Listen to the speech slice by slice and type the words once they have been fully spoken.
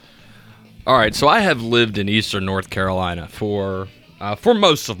All right, so I have lived in eastern North Carolina for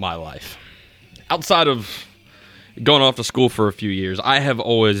most of my life. Outside of going off to school for a few years, I have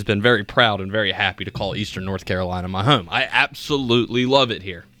always been very proud and very happy to call eastern North Carolina my home. I absolutely love it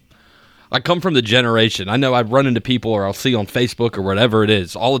here. I come from the generation, I know I run into people or I'll see on Facebook or whatever it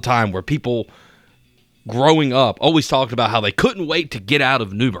is all the time where people growing up always talked about how they couldn't wait to get out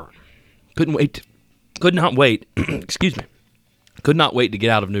of New Bern. Could not wait to get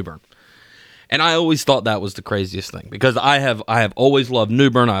out of New Bern. And I always thought that was the craziest thing because I have always loved New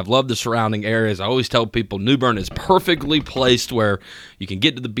Bern. I've loved the surrounding areas. I always tell people New Bern is perfectly placed where you can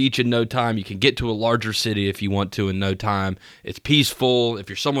get to the beach in no time. You can get to a larger city if you want to in no time. It's peaceful. If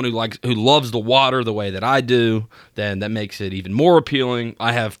you're someone who loves the water the way that I do, then that makes it even more appealing.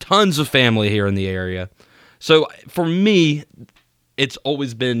 I have tons of family here in the area. So for me, it's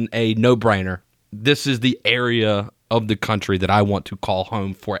always been a no-brainer. This is the area of the country that I want to call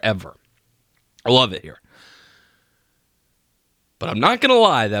home forever. I love it here. But I'm not going to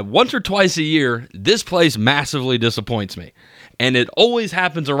lie that once or twice a year, this place massively disappoints me. And it always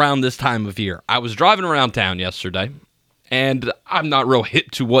happens around this time of year. I was driving around town yesterday, and I'm not real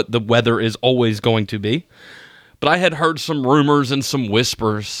hip to what the weather is always going to be. But I had heard some rumors and some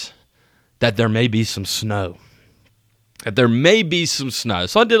whispers that there may be some snow. So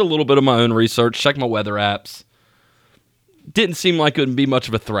I did a little bit of my own research, checked my weather apps. Didn't seem like it would be much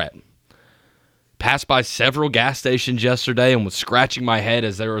of a threat. Passed by several gas stations yesterday and was scratching my head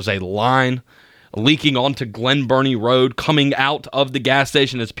as there was a line leaking onto Glen Burnie Road coming out of the gas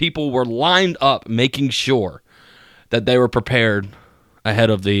station as people were lined up making sure that they were prepared ahead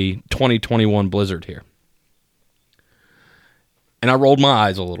of the 2021 blizzard here. And I rolled my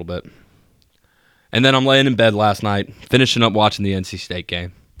eyes a little bit. And then I'm laying in bed last night, finishing up watching the NC State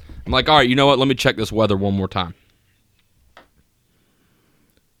game. I'm like, all right, you know what? Let me check this weather one more time.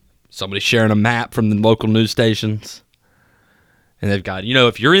 Somebody's sharing a map from the local news stations. And they've got,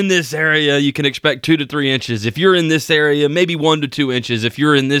 if you're in this area, you can expect 2 to 3 inches. If you're in this area, maybe 1 to 2 inches. If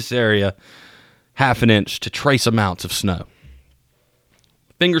you're in this area, half an inch to trace amounts of snow.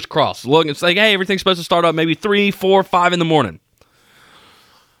 Fingers crossed. Look, it's like, hey, everything's supposed to start up maybe 3, 4, 5 in the morning.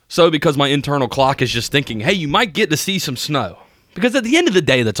 So because my internal clock is just thinking, hey, you might get to see some snow. Because at the end of the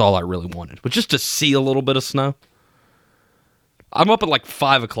day, that's all I really wanted, was just to see a little bit of snow. I'm up at like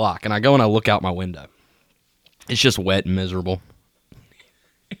 5 o'clock, and I go and I look out my window. It's just wet and miserable.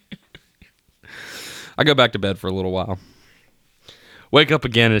 I go back to bed for a little while. Wake up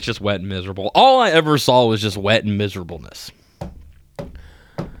again, and it's just wet and miserable. All I ever saw was just wet and miserableness.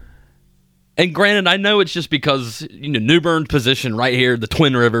 And granted, I know it's just because, New Bern's position right here, the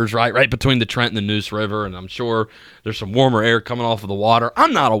Twin Rivers, right between the Trent and the Neuse River, and I'm sure there's some warmer air coming off of the water.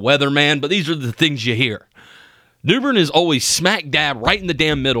 I'm not a weatherman, but these are the things you hear. New Bern is always smack dab right in the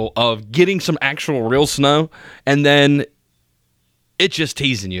damn middle of getting some actual real snow, and then it's just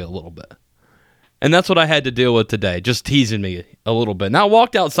teasing you a little bit. And that's what I had to deal with today, just teasing me a little bit. Now, I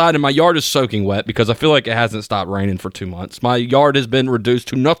walked outside, and my yard is soaking wet because I feel like it hasn't stopped raining for 2 months. My yard has been reduced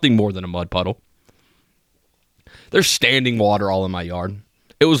to nothing more than a mud puddle. There's standing water all in my yard.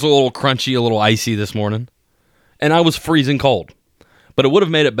 It was a little crunchy, a little icy this morning, and I was freezing cold. But it would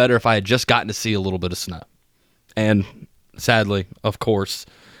have made it better if I had just gotten to see a little bit of snow. And sadly, of course,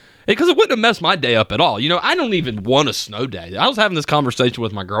 because it wouldn't have messed my day up at all. I don't even want a snow day. I was having this conversation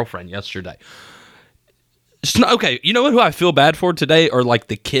with my girlfriend yesterday. Okay, you know who I feel bad for today are like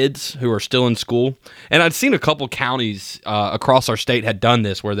the kids who are still in school. And I'd seen a couple counties across our state had done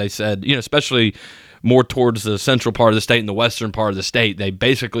this where they said, especially more towards the central part of the state and the western part of the state, they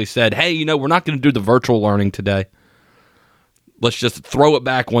basically said, hey, we're not going to do the virtual learning today. Let's just throw it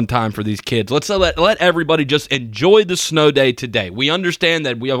back one time for these kids. Let's let everybody just enjoy the snow day today. We understand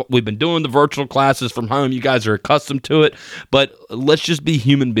that we've been doing the virtual classes from home. You guys are accustomed to it. But let's just be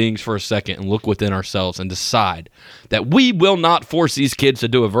human beings for a second and look within ourselves and decide that we will not force these kids to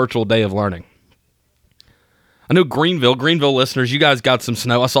do a virtual day of learning. I know Greenville listeners, you guys got some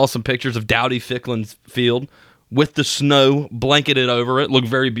snow. I saw some pictures of Dowdy Ficklen's field with the snow blanketed over it. Looked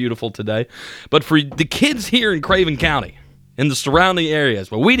very beautiful today. But for the kids here in Craven County, in the surrounding areas,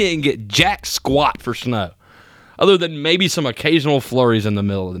 but we didn't get jack squat for snow, other than maybe some occasional flurries in the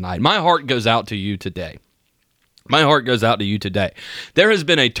middle of the night. My heart goes out to you today. There has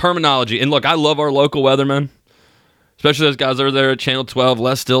been a terminology, and look, I love our local weathermen, especially those guys over there at Channel 12,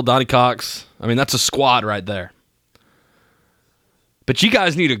 Les Still, Donnie Cox. I mean, that's a squad right there. But you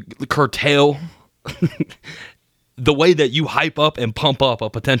guys need to curtail the way that you hype up and pump up a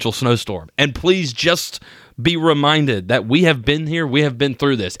potential snowstorm. And please just be reminded that we have been here, we have been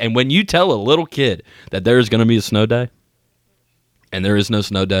through this. And when you tell a little kid that there is going to be a snow day, and there is no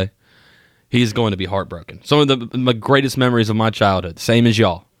snow day, He's going to be heartbroken. Some of my greatest memories of my childhood, same as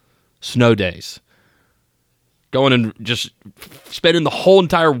y'all, snow days. Going and just spending the whole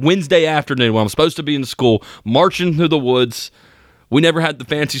entire Wednesday afternoon when I'm supposed to be in school, marching through the woods. We never had the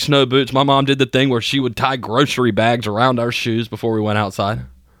fancy snow boots. My mom did the thing where she would tie grocery bags around our shoes before we went outside,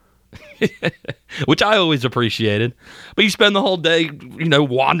 which I always appreciated. But you spend the whole day,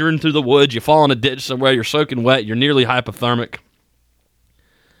 wandering through the woods. You fall in a ditch somewhere. You're soaking wet. You're nearly hypothermic.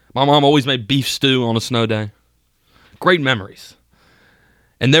 My mom always made beef stew on a snow day. Great memories.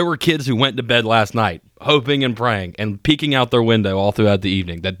 And there were kids who went to bed last night hoping and praying and peeking out their window all throughout the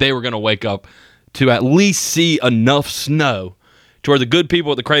evening that they were going to wake up to at least see enough snow to where the good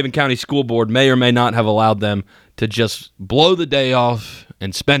people at the Craven County School Board may or may not have allowed them to just blow the day off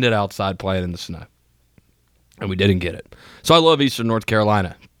and spend it outside playing in the snow. And we didn't get it. So I love Eastern North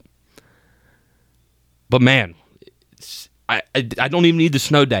Carolina. But man, I don't even need the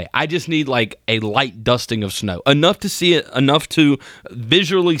snow day. I just need like a light dusting of snow. Enough to see it, enough to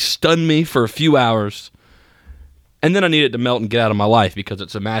visually stun me for a few hours. And then I need it to melt and get out of my life because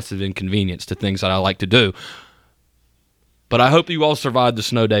it's a massive inconvenience to things that I like to do. But I hope you all survived the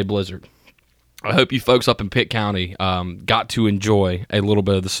snow day blizzard. I hope you folks up in Pitt County got to enjoy a little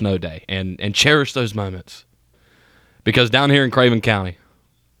bit of the snow day and cherish those moments. Because down here in Craven County,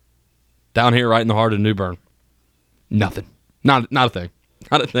 down here right in the heart of New Bern, nothing. Not a thing.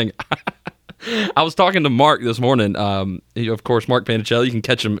 Not a thing. I was talking to Mark this morning. Of course, Mark Panicelli. You can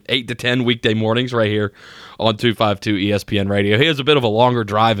catch him 8 to 10 weekday mornings right here on 252 ESPN Radio. He has a bit of a longer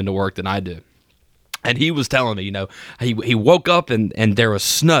drive into work than I do. And he was telling me, he woke up and there was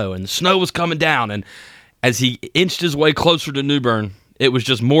snow, and the snow was coming down. And as he inched his way closer to New Bern, it was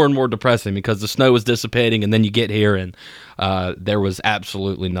just more and more depressing because the snow was dissipating, and then you get here and there was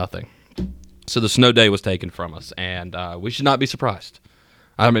absolutely nothing. So the snow day was taken from us, and we should not be surprised.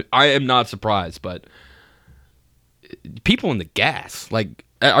 I mean, I am not surprised, but people in the gas, like,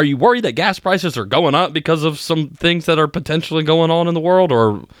 are you worried that gas prices are going up because of some things that are potentially going on in the world,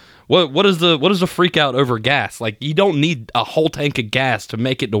 or what is the freak out over gas? Like, you don't need a whole tank of gas to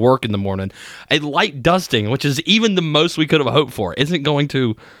make it to work in the morning. A light dusting, which is even the most we could have hoped for, isn't going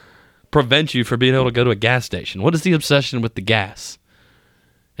to prevent you from being able to go to a gas station. What is the obsession with the gas?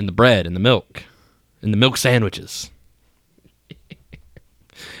 And the bread, and the milk, and the milk sandwiches.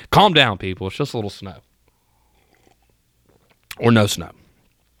 Calm down, people. It's just a little snow. Or no snow.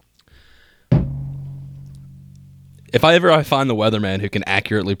 If I find the weatherman who can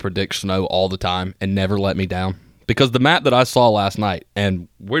accurately predict snow all the time and never let me down, because the map that I saw last night, and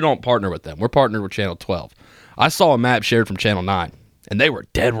we don't partner with them, we're partnered with Channel 12. I saw a map shared from Channel 9, and they were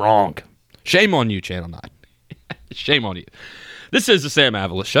dead wrong. Shame on you, Channel 9. Shame on you. This is the Sam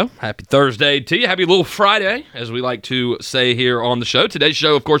Avalos Show. Happy Thursday to you. Happy little Friday, as we like to say here on the show. Today's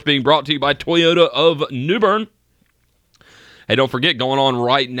show, of course, being brought to you by Toyota of New Bern. Hey, don't forget, going on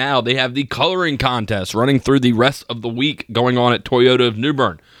right now, they have the coloring contest running through the rest of the week going on at Toyota of New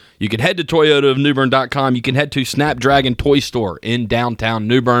Bern. You can head to toyotaofnewbern.com. You can head to Snapdragon Toy Store in downtown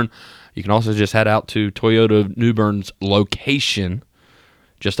New Bern. You can also just head out to Toyota of New Bern's location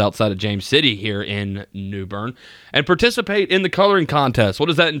just outside of James City here in New Bern, and participate in the coloring contest. What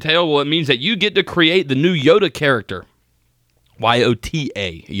does that entail? Well, it means that you get to create the new Yoda character,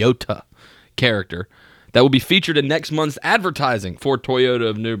 Y-O-T-A, Yota character, that will be featured in next month's advertising for Toyota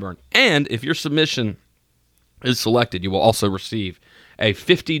of New Bern. And if your submission is selected, you will also receive a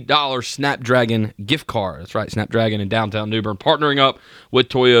 $50 Snapdragon gift card. That's right, Snapdragon in downtown New Bern, partnering up with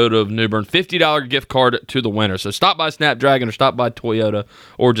Toyota of New Bern. $50 gift card to the winner. So stop by Snapdragon or stop by Toyota,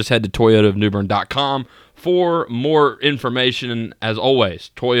 or just head to toyotaofnewbern.com for more information. As always,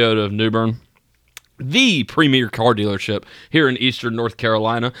 Toyota of New Bern, the premier car dealership here in Eastern North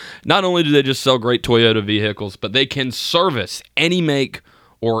Carolina. Not only do they just sell great Toyota vehicles, but they can service any make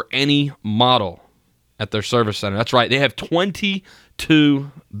or any model at their service center. That's right, they have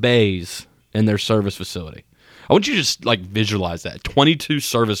 22 bays in their service facility. I want you to just visualize that. 22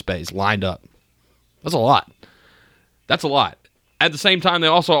 service bays lined up. That's a lot. That's a lot. At the same time, they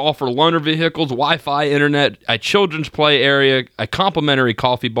also offer loaner vehicles, Wi-Fi, internet, a children's play area, a complimentary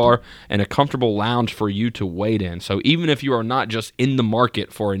coffee bar, and a comfortable lounge for you to wait in. So even if you are not just in the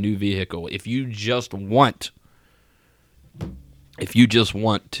market for a new vehicle, if you just want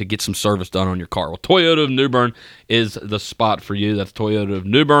to get some service done on your car, well, Toyota of New Bern is the spot for you. That's Toyota of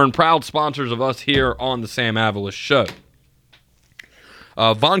New Bern, proud sponsors of us here on the Sam Avalos Show.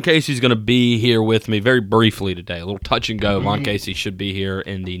 Von Casey's going to be here with me very briefly today. A little touch and go. Von Casey should be here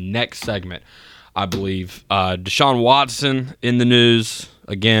in the next segment, I believe. Deshaun Watson in the news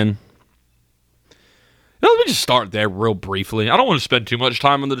again. Let me just start there real briefly. I don't want to spend too much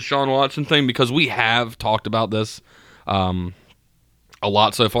time on the Deshaun Watson thing because we have talked about this a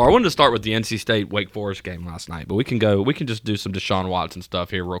lot so far. I wanted to start with the NC State Wake Forest game last night, but we can just do some Deshaun Watson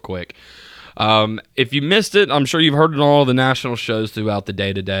stuff here real quick. If you missed it, I'm sure you've heard it on all the national shows throughout the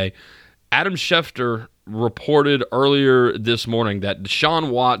day today. Adam Schefter reported earlier this morning that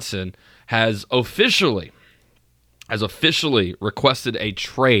Deshaun Watson has officially requested a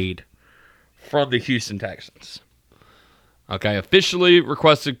trade from the Houston Texans. Okay, officially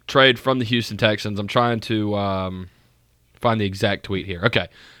requested trade from the Houston Texans. I'm trying to find the exact tweet here. Okay,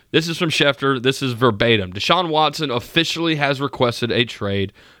 this is from Schefter. This is verbatim. Deshaun Watson officially has requested a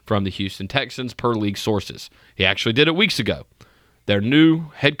trade from the Houston Texans per league sources. He actually did it weeks ago. Their new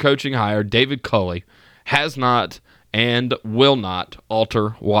head coaching hire, David Culley, has not and will not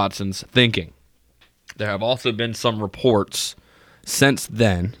alter Watson's thinking. There have also been some reports since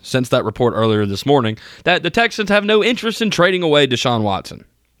that report earlier this morning, that the Texans have no interest in trading away Deshaun Watson.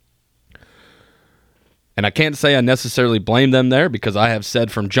 And I can't say I necessarily blame them there because I have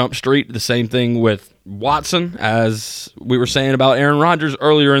said from Jump Street the same thing with Watson as we were saying about Aaron Rodgers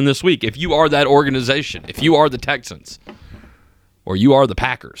earlier in this week. If you are that organization, if you are the Texans, or you are the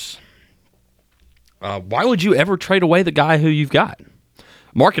Packers, why would you ever trade away the guy who you've got?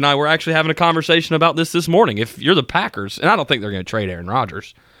 Mark and I were actually having a conversation about this morning. If you're the Packers, and I don't think they're going to trade Aaron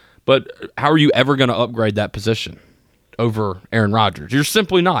Rodgers, but how are you ever going to upgrade that position over Aaron Rodgers? You're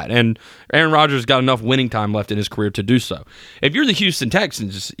simply not. And Aaron Rodgers got enough winning time left in his career to do so. If you're the Houston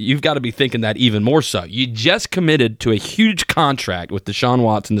Texans, you've got to be thinking that even more so. You just committed to a huge contract with Deshaun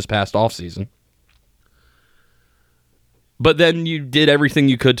Watson this past offseason. But then you did everything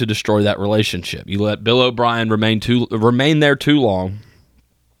you could to destroy that relationship. You let Bill O'Brien remain there too long.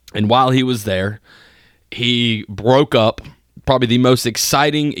 And while he was there, he broke up probably the most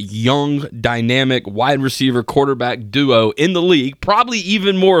exciting, young, dynamic wide receiver quarterback duo in the league, probably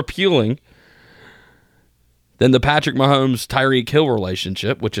even more appealing than the Patrick Mahomes-Tyreek Hill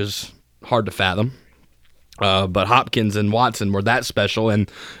relationship, which is hard to fathom. But Hopkins and Watson were that special,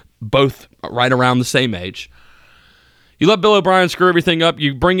 and both right around the same age. You let Bill O'Brien screw everything up.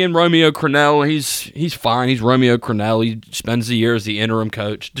 You bring in Romeo Crennel. He's fine. He's Romeo Crennel. He spends the year as the interim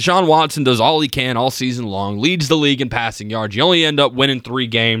coach. Deshaun Watson does all he can all season long, leads the league in passing yards. You only end up winning 3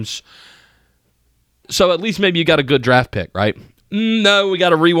 games. So at least maybe you got a good draft pick, right? No, we got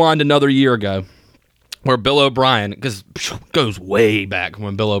to rewind another year ago where Bill O'Brien, because it goes way back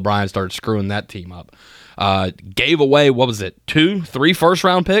when Bill O'Brien started screwing that team up, gave away, 2-3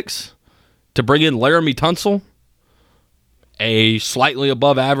 first-round picks to bring in Laramie Tunsil, a slightly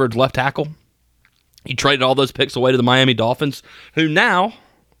above average left tackle. He traded all those picks away to the Miami Dolphins, who now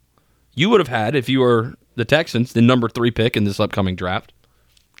you would have had, if you were the Texans, the number 3 pick in this upcoming draft.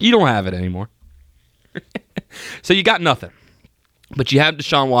 You don't have it anymore. So you got nothing. But you have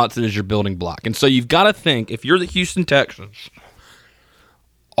Deshaun Watson as your building block. And so you've got to think, if you're the Houston Texans,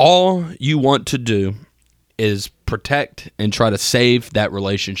 all you want to do is protect and try to save that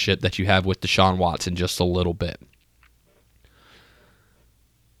relationship that you have with Deshaun Watson just a little bit.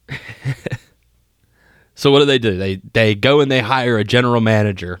 So what do? They go and they hire a general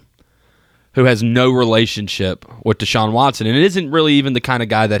manager who has no relationship with Deshaun Watson, and it isn't really even the kind of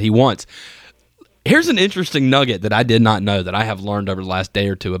guy that he wants. Here's an interesting nugget that I did not know that I have learned over the last day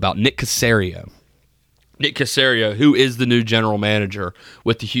or two about Nick Caserio. Nick Caserio, who is the new general manager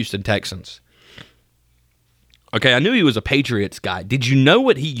with the Houston Texans. Okay, I knew he was a Patriots guy. Did you know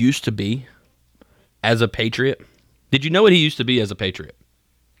what he used to be as a Patriot? Did you know what he used to be as a Patriot?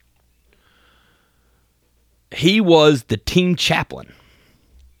 He was the team chaplain.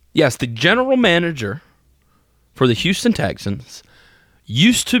 Yes, the general manager for the Houston Texans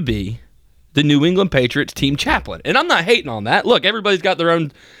used to be the New England Patriots team chaplain. And I'm not hating on that. Look, everybody's got their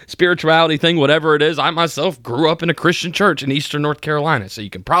own spirituality thing, whatever it is. I myself grew up in a Christian church in Eastern North Carolina, so you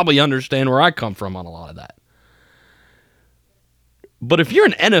can probably understand where I come from on a lot of that. But if you're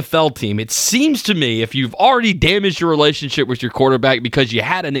an NFL team, it seems to me if you've already damaged your relationship with your quarterback because you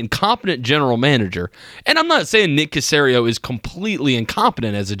had an incompetent general manager, and I'm not saying Nick Caserio is completely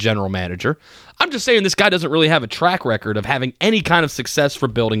incompetent as a general manager, I'm just saying this guy doesn't really have a track record of having any kind of success for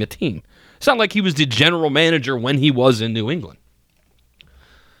building a team. It's not like he was the general manager when he was in New England.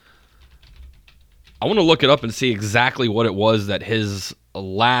 I want to look it up and see exactly what it was that his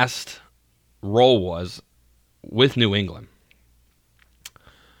last role was with New England.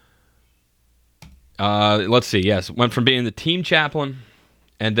 Let's see. Yes, went from being the team chaplain,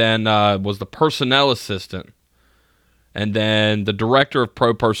 and then was the personnel assistant, and then the director of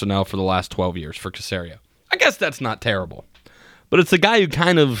pro personnel for the last 12 years for Caserio. I guess that's not terrible. but it's a guy who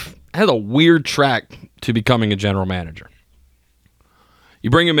kind of has a weird track to becoming a general manager. You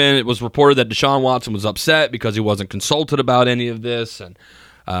bring him in, it was reported that Deshaun Watson was upset because he wasn't consulted about any of this, and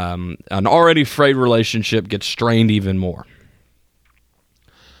an already frayed relationship gets strained even more.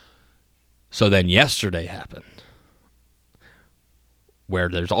 So then yesterday happened, where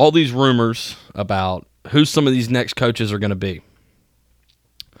there's all these rumors about who some of these next coaches are going to be.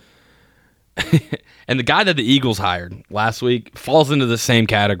 And the guy that the Eagles hired last week falls into the same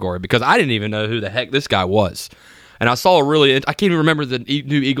category because I didn't even know who the heck this guy was. And I saw I can't even remember the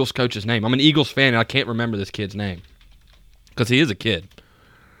new Eagles coach's name. I'm an Eagles fan, and I can't remember this kid's name because he is a kid,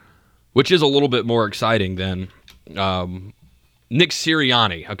 which is a little bit more exciting than Nick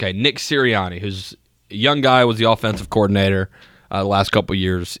Sirianni. Okay, Nick Sirianni, who's a young guy, was the offensive coordinator the last couple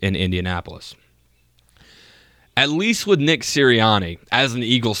years in Indianapolis. At least with Nick Sirianni, as an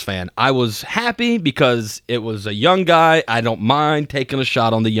Eagles fan, I was happy because it was a young guy. I don't mind taking a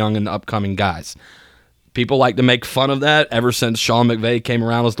shot on the young and upcoming guys. People like to make fun of that ever since Sean McVay came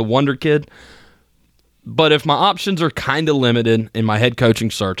around as the wonder kid. But if my options are kind of limited in my head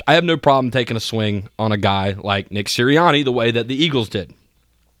coaching search, I have no problem taking a swing on a guy like Nick Sirianni the way that the Eagles did.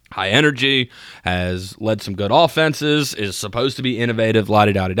 High energy, has led some good offenses, is supposed to be innovative,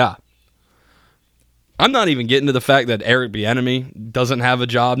 la-di-da-di-da. I'm not even getting to the fact that Eric Bieniemy doesn't have a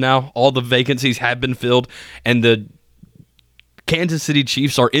job now. All the vacancies have been filled, and the Kansas City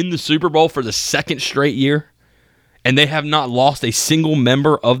Chiefs are in the Super Bowl for the second straight year, and they have not lost a single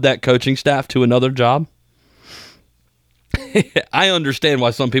member of that coaching staff to another job. I understand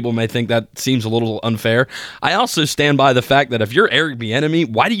why some people may think that seems a little unfair. I also stand by the fact that if you're Eric Bieniemy,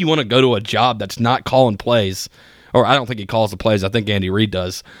 why do you want to go to a job that's not calling plays? Or I don't think he calls the plays. I think Andy Reid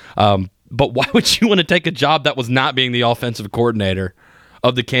does. But why would you want to take a job that was not being the offensive coordinator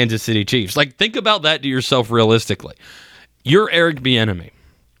of the Kansas City Chiefs? Like, think about that to yourself realistically. You're Eric Bieniemy.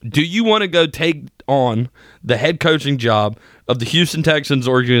 Do you want to go take on the head coaching job of the Houston Texans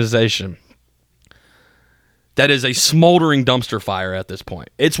organization that is a smoldering dumpster fire at this point?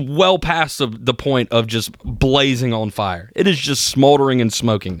 It's well past the point of just blazing on fire. It is just smoldering and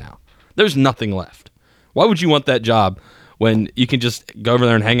smoking now. There's nothing left. Why would you want that job when you can just go over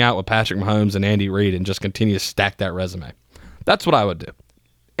there and hang out with Patrick Mahomes and Andy Reid and just continue to stack that resume? That's what I would do.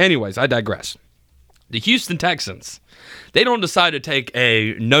 Anyways, I digress. The Houston Texans, they don't decide to take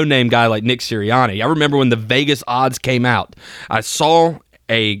a no-name guy like Nick Sirianni. I remember when the Vegas odds came out, I saw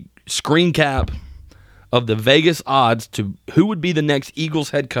a screen cap of the Vegas odds to who would be the next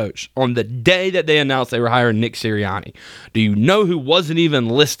Eagles head coach on the day that they announced they were hiring Nick Sirianni. Do you know who wasn't even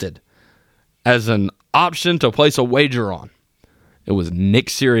listed as an option to place a wager on? It was Nick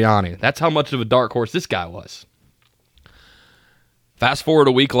Sirianni. That's how much of a dark horse this guy was. Fast forward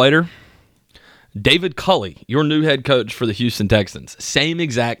a week later, David Culley, your new head coach for the Houston Texans. Same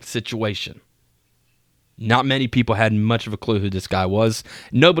exact situation. Not many people had much of a clue who this guy was.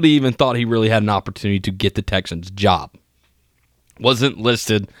 Nobody even thought he really had an opportunity to get the Texans' job. Wasn't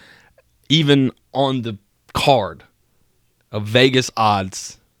listed even on the card of Vegas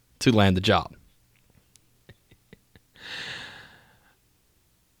odds to land the job.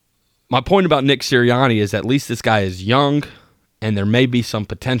 My point about Nick Sirianni is at least this guy is young, and there may be some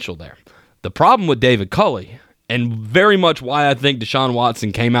potential there. The problem with David Culley, and very much why I think Deshaun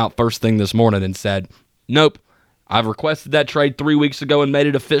Watson came out first thing this morning and said, nope, I've requested that trade 3 weeks ago and made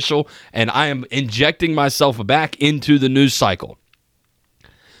it official, and I am injecting myself back into the news cycle.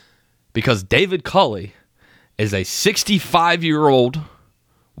 Because David Culley is a 65-year-old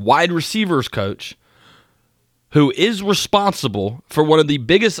wide receivers coach who is responsible for one of the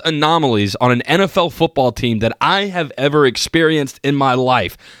biggest anomalies on an NFL football team that I have ever experienced in my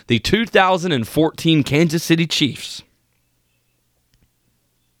life, the 2014 Kansas City Chiefs.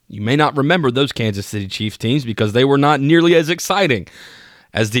 You may not remember those Kansas City Chiefs teams because they were not nearly as exciting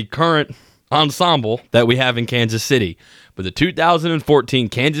as the current ensemble that we have in Kansas City. But the 2014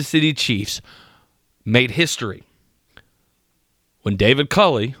 Kansas City Chiefs made history when David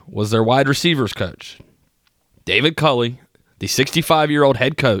Culley was their wide receivers coach. David Culley, the 65-year-old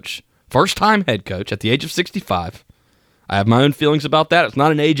head coach, first-time head coach at the age of 65. I have my own feelings about that. It's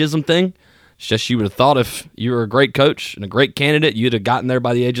not an ageism thing. It's just you would have thought if you were a great coach and a great candidate, you'd have gotten there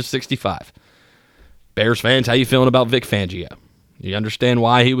by the age of 65. Bears fans, how you feeling about Vic Fangio? You understand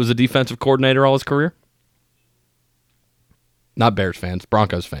why he was a defensive coordinator all his career? Not Bears fans,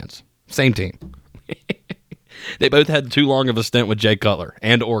 Broncos fans. Same team. They both had too long of a stint with Jay Cutler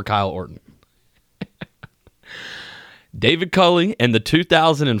and or Kyle Orton. David Culley and the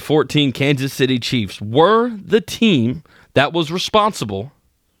 2014 Kansas City Chiefs were the team that was responsible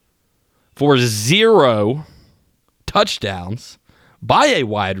for 0 touchdowns by a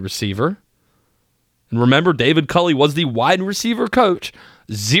wide receiver. And remember, David Culley was the wide receiver coach.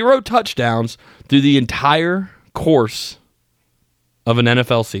 0 touchdowns through the entire course of an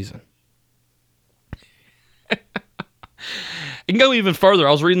NFL season. You can go even further.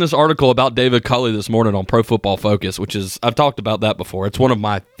 I was reading this article about David Culley this morning on Pro Football Focus, which is, I've talked about that before. It's one of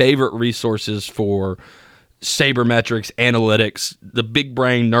my favorite resources for sabermetrics, analytics, the big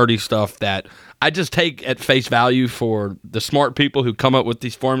brain nerdy stuff that I just take at face value for the smart people who come up with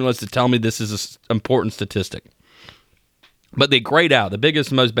these formulas to tell me this is an important statistic. But they grade out. The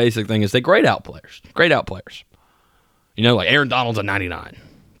biggest, most basic thing is they grade out players. Grade out players. You know, like Aaron Donald's a 99.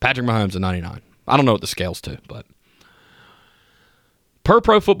 Patrick Mahomes a 99. I don't know what the scale's to, but per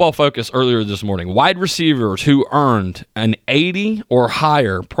Pro Football Focus earlier this morning, wide receivers who earned an 80 or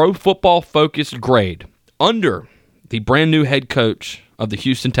higher Pro Football Focus grade under the brand new head coach of the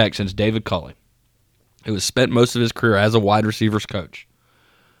Houston Texans, David Culley, who has spent most of his career as a wide receivers coach.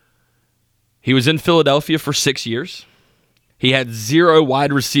 He was in Philadelphia for 6 years. He had 0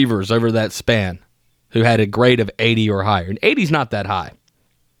 wide receivers over that span who had a grade of 80 or higher. And 80 is not that high.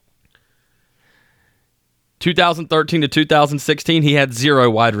 2013 to 2016, he had 0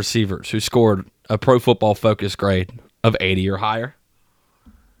 wide receivers who scored a Pro Football Focus grade of 80 or higher.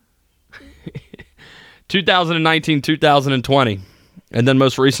 2019, 2020, and then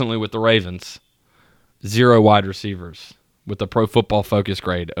most recently with the Ravens, 0 wide receivers with a Pro Football Focus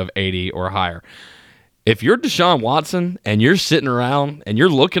grade of 80 or higher. If you're Deshaun Watson and you're sitting around and you're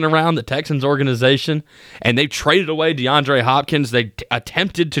looking around the Texans organization and they've traded away DeAndre Hopkins, they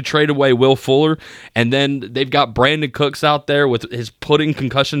attempted to trade away Will Fuller, and then they've got Brandon Cooks out there with his pudding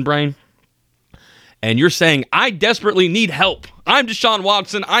concussion brain, and you're saying, I desperately need help. I'm Deshaun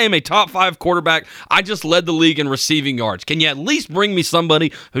Watson. I am a top 5 quarterback. I just led the league in receiving yards. Can you at least bring me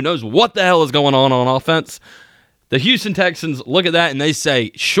somebody who knows what the hell is going on offense? The Houston Texans look at that and they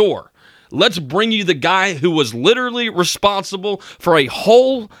say, sure. Let's bring you the guy who was literally responsible for a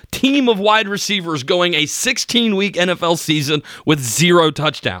whole team of wide receivers going a 16-week NFL season with 0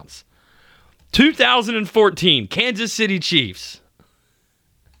 touchdowns. 2014, Kansas City Chiefs.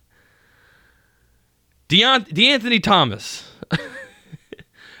 DeAnthony Thomas.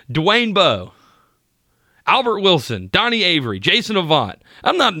 Dwayne Bowe. Albert Wilson. Donnie Avery. Jason Avant.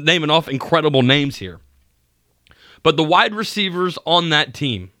 I'm not naming off incredible names here. But the wide receivers on that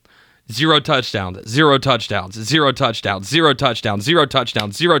team, 0 touchdowns, 0 touchdowns, 0 touchdowns, 0 touchdowns, 0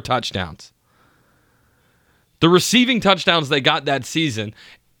 touchdowns, 0 touchdowns. The receiving touchdowns they got that season,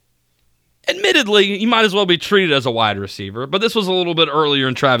 admittedly, you might as well be treated as a wide receiver, but this was a little bit earlier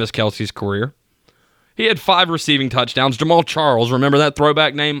in Travis Kelce's career. He had 5 receiving touchdowns. Jamal Charles, remember that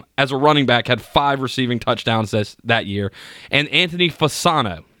throwback name? As a running back, had 5 receiving touchdowns that year. And Anthony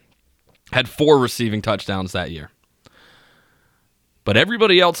Fasano had 4 receiving touchdowns that year. But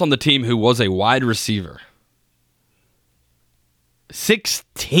everybody else on the team who was a wide receiver,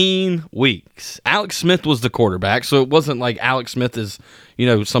 16 weeks. Alex Smith was the quarterback, so it wasn't like Alex Smith is,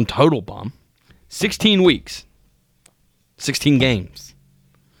 some total bum. 16 weeks. 16 games.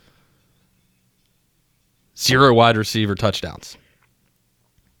 0 wide receiver touchdowns.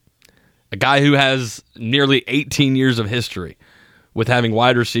 A guy who has nearly 18 years of history with having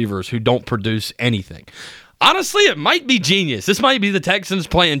wide receivers who don't produce anything. Honestly, it might be genius. This might be the Texans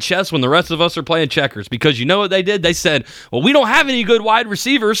playing chess when the rest of us are playing checkers, because you know what they did? They said, well, we don't have any good wide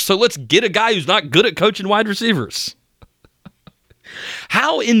receivers, so let's get a guy who's not good at coaching wide receivers.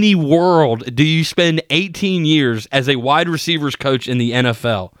 How in the world do you spend 18 years as a wide receivers coach in the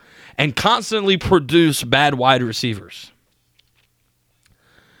NFL and constantly produce bad wide receivers?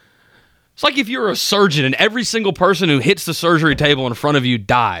 It's like if you're a surgeon and every single person who hits the surgery table in front of you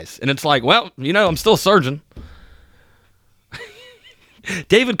dies. And it's like, well, I'm still a surgeon.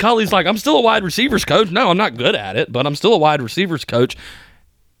 David Culley's like, I'm still a wide receivers coach. No, I'm not good at it, but I'm still a wide receivers coach.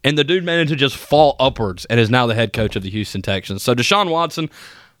 And the dude managed to just fall upwards and is now the head coach of the Houston Texans. So Deshaun Watson,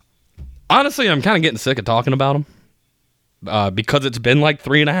 honestly, I'm kind of getting sick of talking about him because it's been like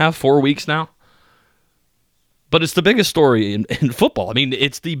 3.5, 4 weeks now. But it's the biggest story in football. I mean,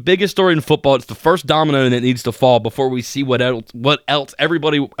 it's the biggest story in football. It's the first domino that needs to fall before we see what else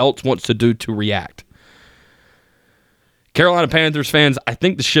everybody else wants to do to react. Carolina Panthers fans, I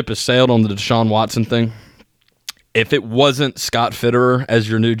think the ship has sailed on the Deshaun Watson thing. If it wasn't Scott Fitterer as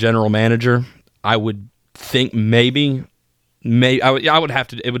your new general manager, I would think maybe I would have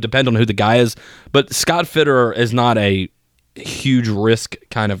to. It would depend on who the guy is. But Scott Fitterer is not a huge risk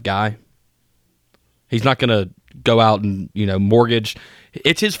kind of guy. He's not going to go out and, mortgage.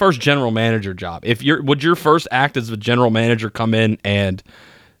 It's his first general manager job. Would your first act as a general manager come in and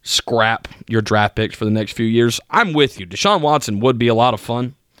scrap your draft picks for the next few years. I'm with you. Deshaun Watson would be a lot of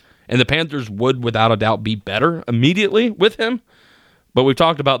fun, and the Panthers would, without a doubt, be better immediately with him. But we've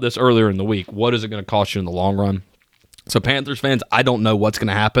talked about this earlier in the week. What is it going to cost you in the long run? So Panthers fans, I don't know what's going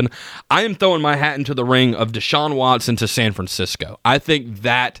to happen. I am throwing my hat into the ring of Deshaun Watson to San Francisco. I think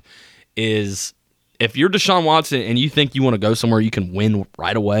that is, if you're Deshaun Watson and you think you want to go somewhere you can win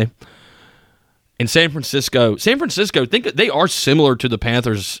right away, in San Francisco, think that they are similar to the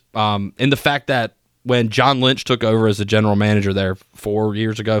Panthers in the fact that when John Lynch took over as the general manager there 5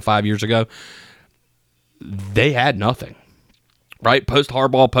 years ago, they had nothing, right? Post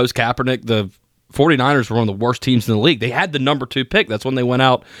Harbaugh, post Kaepernick, the 49ers were one of the worst teams in the league. They had the number 2 pick. That's when they went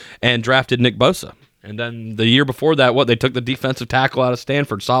out and drafted Nick Bosa. And then the year before that, they took the defensive tackle out of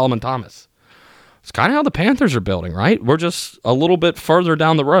Stanford, Solomon Thomas. It's kind of how the Panthers are building, right? We're just a little bit further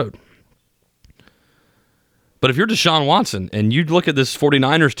down the road. But if you're Deshaun Watson and you look at this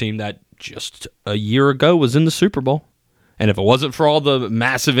 49ers team that just a year ago was in the Super Bowl, and if it wasn't for all the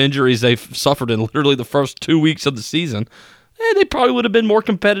massive injuries they've suffered in literally the first 2 weeks of the season, they probably would have been more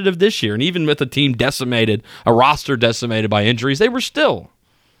competitive this year. And even with a team decimated, a roster decimated by injuries, they were still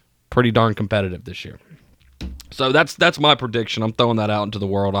pretty darn competitive this year. So that's my prediction. I'm throwing that out into the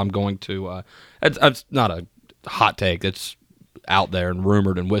world. I'm going to it's not a hot take. It's out there and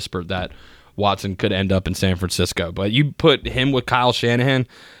rumored and whispered that Watson could end up in San Francisco. But you put him with Kyle Shanahan,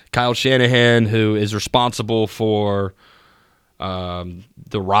 who is responsible for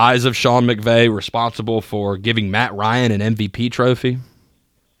the rise of Sean McVay, responsible for giving Matt Ryan an MVP trophy,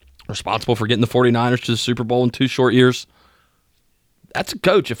 responsible for getting the 49ers to the Super Bowl in 2 short years. That's a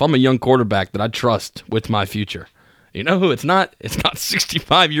coach, if I'm a young quarterback, that I trust with my future. You know who it's not? It's not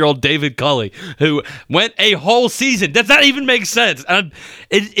 65-year-old David Culley, who went a whole season. Does that even make sense?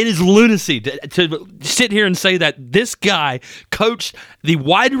 It is lunacy to sit here and say that this guy coached the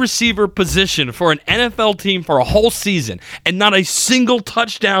wide receiver position for an NFL team for a whole season, and not a single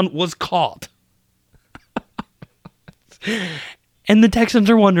touchdown was caught. And the Texans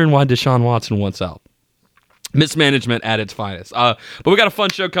are wondering why Deshaun Watson wants out. Mismanagement at its finest. But we got a fun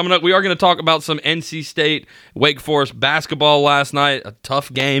show coming up. We are going to talk about some NC State, Wake Forest basketball last night. A tough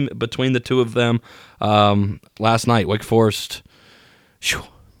game between the two of them last night. Wake Forest,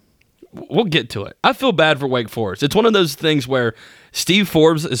 we'll get to it. I feel bad for Wake Forest. It's one of those things where Steve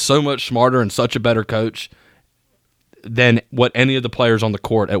Forbes is so much smarter and such a better coach than what any of the players on the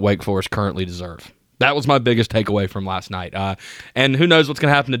court at Wake Forest currently deserve. That was my biggest takeaway from last night. And who knows what's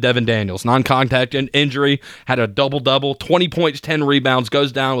going to happen to Devin Daniels. Non-contact injury, had a double-double, 20 points, 10 rebounds,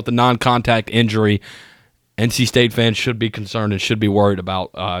 goes down with a non-contact injury. NC State fans should be concerned and should be worried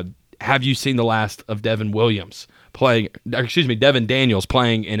about. Have you seen the last of Devin Daniels playing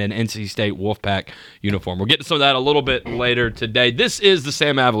in an NC State Wolfpack uniform? We'll get to some of that a little bit later today. This is the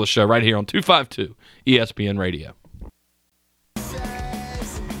Sam Avalos Show right here on 252 ESPN Radio.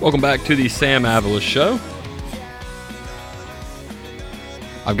 Welcome back to the Sam Avalos Show.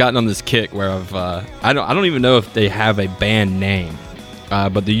 I've gotten on this kick where I don't even know if they have a band name,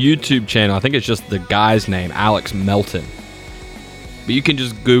 but the YouTube channel, I think it's just the guy's name, Alex Melton. But you can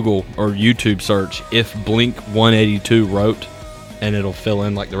just Google or YouTube search "If Blink 182 Wrote," and it'll fill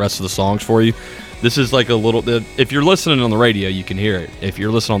in like the rest of the songs for you. This is like a little. If you're listening on the radio, you can hear it. If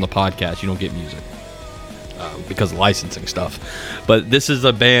you're listening on the podcast, you don't get music. Because of licensing stuff. But this is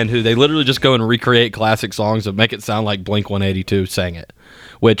a band who they literally just go and recreate classic songs and make it sound like Blink 182 sang it,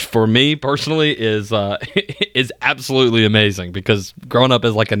 which for me personally is is absolutely amazing, because growing up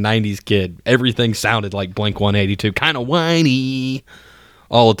as like a 90s kid, everything sounded like Blink 182, kind of whiny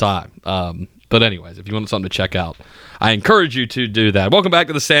all the time. But anyways, if you want something to check out, I encourage you to do that. Welcome back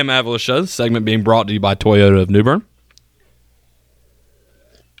to the Sam Avalos Show, segment being brought to you by Toyota of New Bern.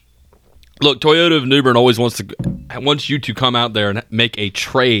 Look, Toyota of New Bern always wants you to come out there and make a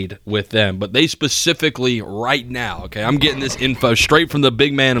trade with them, but they specifically right now, okay, I'm getting this info straight from the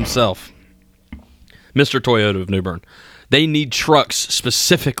big man himself, Mr. Toyota of New Bern. They need trucks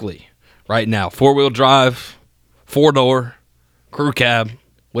specifically right now, 4-wheel drive, 4-door, crew cab,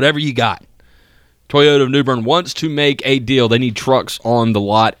 whatever you got. Toyota of New Bern wants to make a deal. They need trucks on the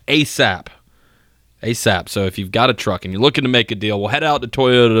lot ASAP. So if you've got a truck and you're looking to make a deal, well, head out to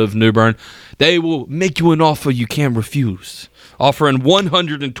Toyota of New Bern. They will make you an offer you can't refuse, offering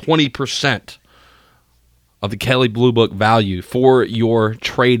 120% of the Kelley Blue Book value for your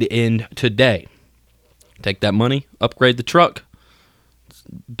trade-in today. Take that money, upgrade the truck. It's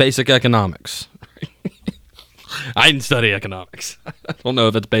basic economics. I didn't study economics. I don't know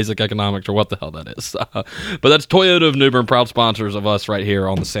if it's basic economics or what the hell that is. But that's Toyota of New Bern, proud sponsors of us right here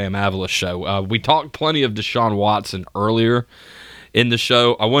on the Sam Avalos Show. We talked plenty of Deshaun Watson earlier in the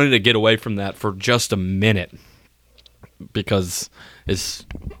show. I wanted to get away from that for just a minute because it's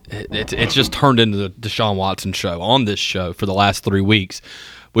just turned into the Deshaun Watson show on this show for the last 3 weeks.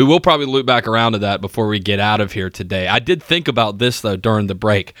 We will probably loop back around to that before we get out of here today. I did think about this, though, during the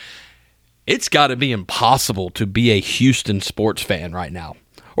break. It's got to be impossible to be a Houston sports fan right now,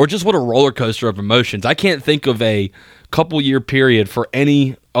 or just what a roller coaster of emotions. I can't think of a couple-year period for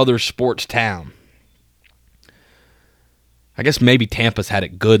any other sports town. I guess maybe Tampa's had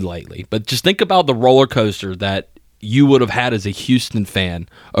it good lately, but just think about the roller coaster that you would have had as a Houston fan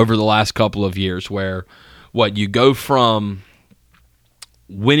over the last couple of years, where you go from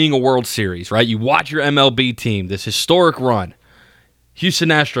winning a World Series, right? You watch your MLB team, this historic run, Houston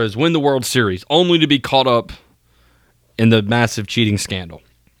Astros win the World Series, only to be caught up in the massive cheating scandal.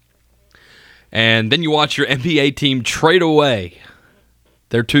 And then you watch your NBA team trade away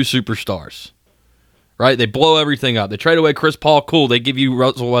their 2 superstars, right? They blow everything up. They trade away Chris Paul, cool. They give you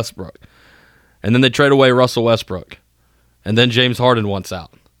Russell Westbrook. And then they trade away Russell Westbrook. And then James Harden wants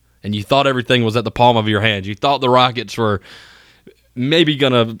out. And you thought everything was at the palm of your hand. You thought the Rockets were maybe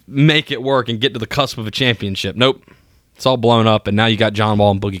going to make it work and get to the cusp of a championship. Nope. It's all blown up, and now you got John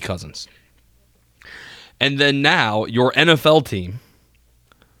Wall and Boogie Cousins. And then now your NFL team,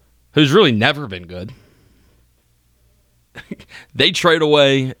 who's really never been good, they trade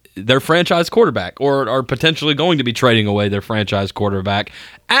away their franchise quarterback, or are potentially going to be trading away their franchise quarterback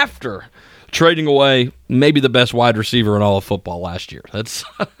after trading away maybe the best wide receiver in all of football last year. That's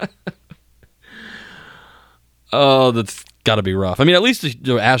that's got to be rough. I mean, at least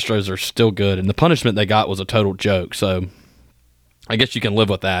the Astros are still good, and the punishment they got was a total joke, so I guess you can live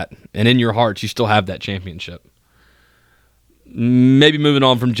with that. And in your hearts, you still have that championship. Maybe moving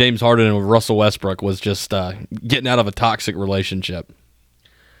on from James Harden and Russell Westbrook was just getting out of a toxic relationship.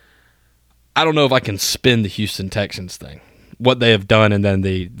 I don't know if I can spin the Houston Texans thing, what they have done, and then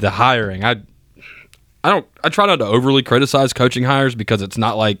the hiring. I try not to overly criticize coaching hires because it's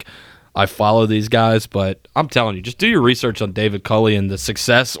not like I follow these guys, but I'm telling you, just do your research on David Culley and the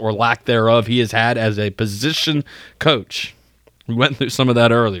success or lack thereof he has had as a position coach. We went through some of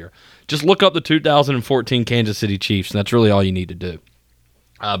that earlier. Just look up the 2014 Kansas City Chiefs, and that's really all you need to do.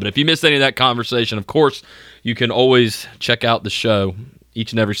 But if you missed any of that conversation, of course, you can always check out the show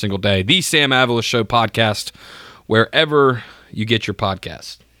each and every single day. The Sam Avila Show podcast, wherever you get your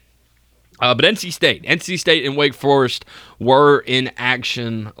podcast. But NC State and Wake Forest were in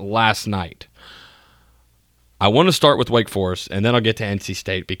action last night. I want to start with Wake Forest, and then I'll get to NC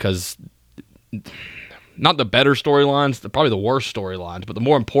State because not the better storylines, probably the worst storylines, but the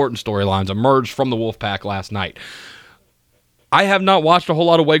more important storylines emerged from the Wolfpack last night. I have not watched a whole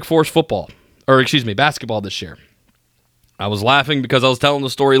lot of Wake Forest basketball this year. I was laughing because I was telling the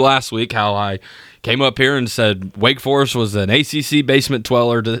story last week how I came up here and said Wake Forest was an ACC basement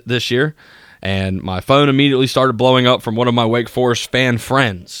dweller this year, and my phone immediately started blowing up from one of my Wake Forest fan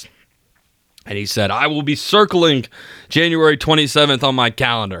friends. And he said, I will be circling January 27th on my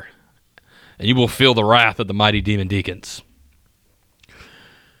calendar, and you will feel the wrath of the mighty Demon Deacons.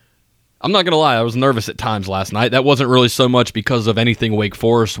 I'm not going to lie, I was nervous at times last night. That wasn't really so much because of anything Wake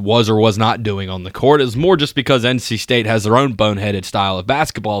Forest was or was not doing on the court. It was more just because NC State has their own boneheaded style of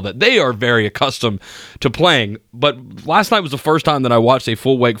basketball that they are very accustomed to playing. But last night was the first time that I watched a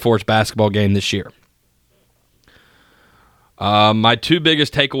full Wake Forest basketball game this year. My 2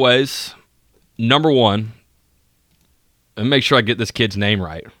 biggest takeaways, number 1, and make sure I get this kid's name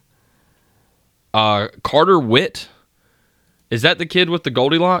right. Carter Witt, is that the kid with the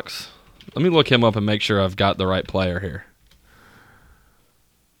Goldilocks? Let me look him up and make sure I've got the right player here.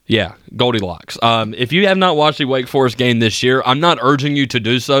 Yeah, Goldilocks. If you have not watched a Wake Forest game this year, I'm not urging you to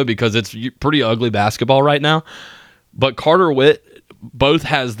do so because it's pretty ugly basketball right now. But Carter Witt both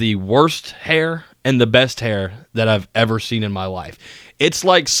has the worst hair and the best hair that I've ever seen in my life. It's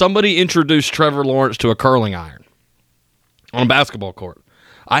like somebody introduced Trevor Lawrence to a curling iron on a basketball court.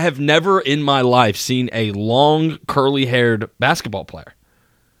 I have never in my life seen a long, curly-haired basketball player.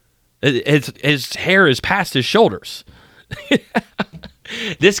 His hair is past his shoulders.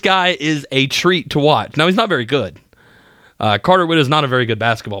 This guy is a treat to watch. Now, he's not very good. Carter Witt is not a very good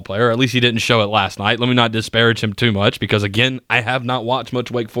basketball player. Or at least he didn't show it last night. Let me not disparage him too much because, again, I have not watched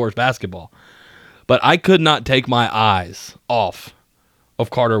much Wake Forest basketball. But I could not take my eyes off of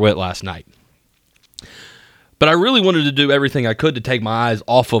Carter Witt last night. But I really wanted to do everything I could to take my eyes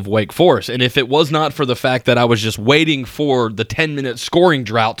off of Wake Forest. And if it was not for the fact that I was just waiting for the 10-minute scoring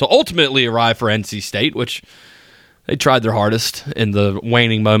drought to ultimately arrive for NC State, which they tried their hardest in the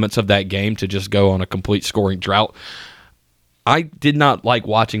waning moments of that game to just go on a complete scoring drought, I did not like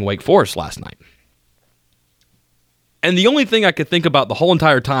watching Wake Forest last night. And the only thing I could think about the whole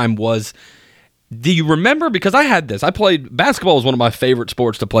entire time was, do you remember? Because I had this. I played basketball was one of my favorite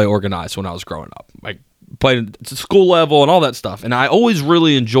sports to play organized when I was growing up. I played at school level and all that stuff. And I always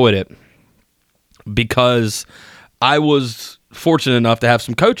really enjoyed it because I was fortunate enough to have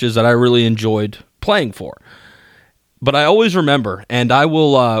some coaches that I really enjoyed playing for. But I always remember, and I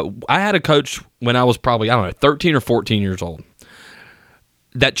had a coach when I was probably, 13 or 14 years old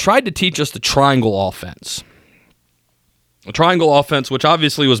that tried to teach us the triangle offense. A triangle offense, which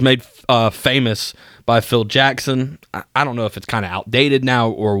obviously was made famous by Phil Jackson. I don't know if it's kind of outdated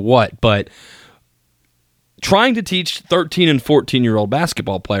now or what, but trying to teach 13 and 14-year-old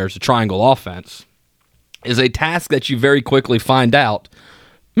basketball players a triangle offense is a task that you very quickly find out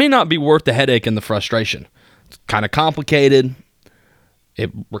may not be worth the headache and the frustration. It's kind of complicated. It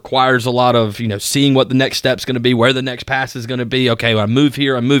requires a lot of, seeing what the next step's going to be, where the next pass is going to be. Okay, I move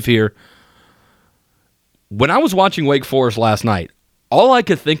here. When I was watching Wake Forest last night, all I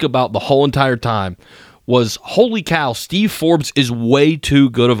could think about the whole entire time was, holy cow, Steve Forbes is way too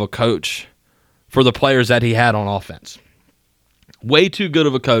good of a coach for the players that he had on offense. Way too good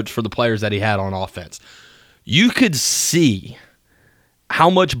of a coach for the players that he had on offense. You could see how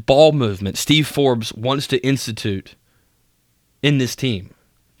much ball movement Steve Forbes wants to institute in this team.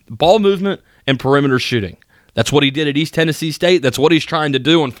 Ball movement and perimeter shooting. That's what he did at East Tennessee State. That's what he's trying to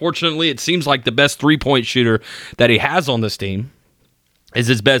do. Unfortunately, it seems like the best three-point shooter that he has on this team is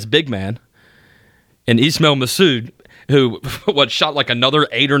his best big man, and Ismail Massoud, who shot like another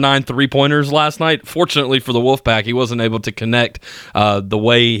 8 or 9 three-pointers last night. Fortunately for the Wolfpack, he wasn't able to connect the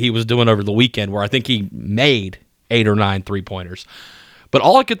way he was doing over the weekend, where I think he made 8 or 9 three-pointers. But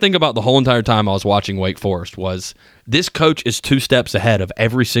all I could think about the whole entire time I was watching Wake Forest was, this coach is 2 steps ahead of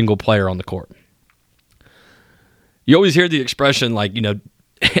every single player on the court. You always hear the expression,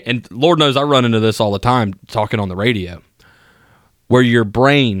 and Lord knows I run into this all the time talking on the radio, where your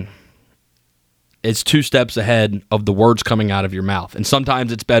brain is 2 steps ahead of the words coming out of your mouth. And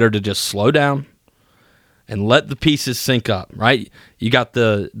sometimes it's better to just slow down and let the pieces sync up, right? You got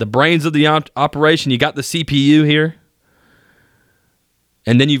the brains of the operation, you got the CPU here,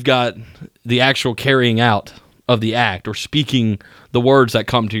 and then you've got the actual carrying out of the act, or speaking the words that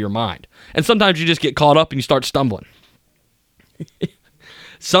come to your mind. And sometimes you just get caught up and you start stumbling.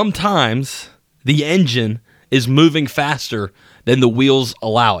 Sometimes the engine is moving faster than the wheels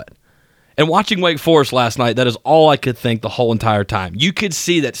allow it. And watching Wake Forest last night, that is all I could think the whole entire time. You could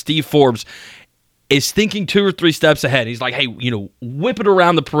see that Steve Forbes is thinking 2 or 3 steps ahead. He's like, hey, whip it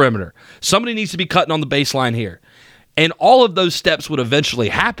around the perimeter. Somebody needs to be cutting on the baseline here. And all of those steps would eventually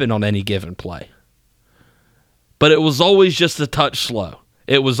happen on any given play. But it was always just a touch slow.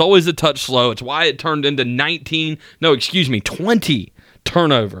 It's why it turned into 20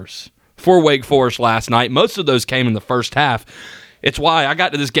 turnovers for Wake Forest last night. Most of those came in the first half. It's why I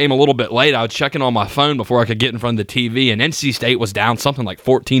got to this game a little bit late. I was checking on my phone before I could get in front of the TV, and NC State was down something like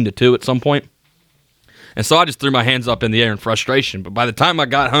 14-2 at some point. And so I just threw my hands up in the air in frustration. But by the time I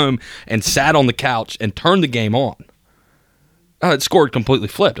got home and sat on the couch and turned the game on, it scored completely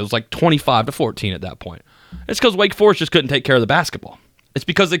flipped. It was like 25-14 at that point. It's because Wake Forest just couldn't take care of the basketball. It's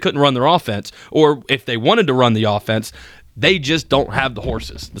because they couldn't run their offense, or if they wanted to run the offense, they just don't have the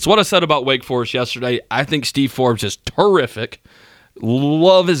horses. That's what I said about Wake Forest yesterday. I think Steve Forbes is terrific.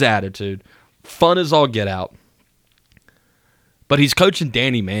 Love his attitude. Fun as all get out. But he's coaching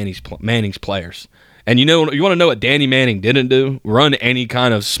Danny Manning's players. And you want to know what Danny Manning didn't do? Run any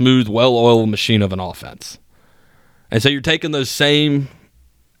kind of smooth, well-oiled machine of an offense. And so you're taking those same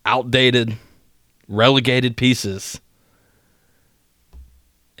outdated, relegated pieces,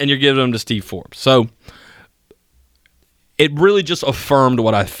 and you're giving them to Steve Forbes. So it really just affirmed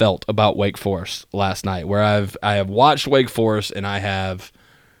what I felt about Wake Forest last night, where I have watched Wake Forest and I have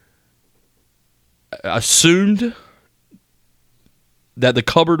assumed that the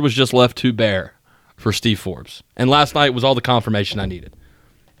cupboard was just left too bare for Steve Forbes. And last night was all the confirmation I needed.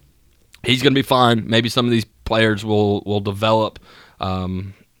 He's going to be fine. Maybe some of these players will develop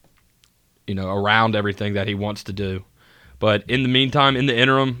around everything that he wants to do. But in the meantime, in the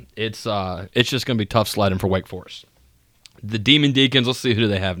interim, it's just going to be tough sledding for Wake Forest. The Demon Deacons, let's see who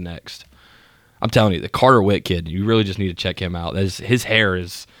they have next. I'm telling you, the Carter Witt kid, you really just need to check him out. His hair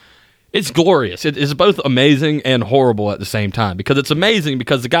it's glorious. It is both amazing and horrible at the same time, because it's amazing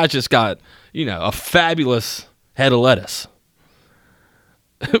because the guy's just got, a fabulous head of lettuce.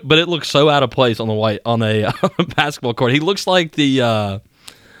 But it looks so out of place on a basketball court. He looks like the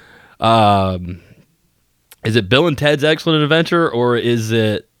is it Bill and Ted's Excellent Adventure, or is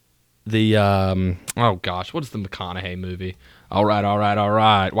it the what is the McConaughey movie? All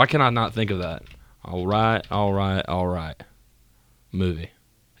right. Why can I not think of that? All right. Movie.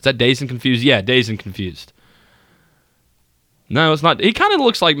 Is that Dazed and Confused? Yeah, Dazed and Confused. No, it's not. He kind of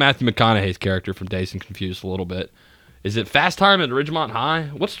looks like Matthew McConaughey's character from Dazed and Confused a little bit. Is it Fast Time at Ridgemont High?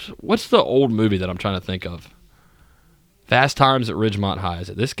 What's the old movie that I'm trying to think of? Fast Times at Ridgemont High. Is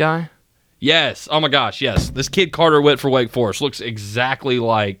it this guy? Yes. Oh my gosh, yes. This kid Carter Witt for Wake Forest looks exactly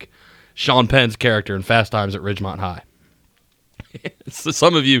like Sean Penn's character in Fast Times at Ridgemont High. So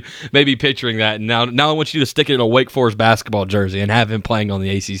some of you may be picturing that, and now I want you to stick it in a Wake Forest basketball jersey and have him playing on the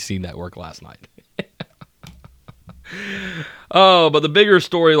ACC network last night. Oh, but the bigger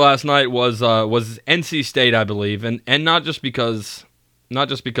story last night was NC State, I believe, and not just because I'm an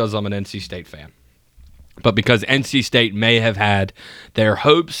NC State fan, but because NC State may have had their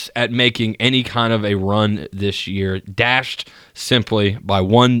hopes at making any kind of a run this year dashed simply by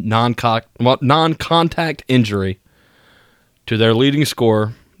one non-contact injury to their leading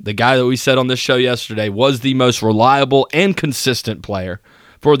scorer, the guy that we said on this show yesterday was the most reliable and consistent player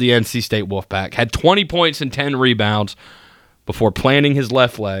for the NC State Wolfpack. Had 20 points and 10 rebounds before planting his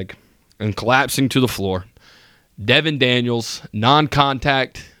left leg and collapsing to the floor. Devin Daniels,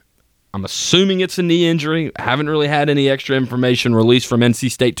 non-contact. I'm assuming it's a knee injury. I haven't really had any extra information released from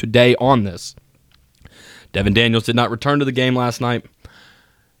NC State today on this. Devin Daniels did not return to the game last night.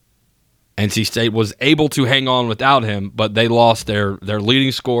 NC State was able to hang on without him, but they lost their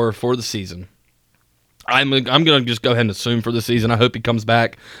leading scorer for the season. I'm going to just go ahead and assume for the season. I hope he comes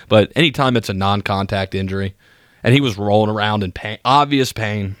back, but anytime it's a non-contact injury, and he was rolling around in pain, obvious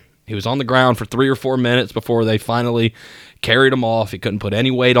pain. He was on the ground for 3 or 4 minutes before they finally carried him off. He couldn't put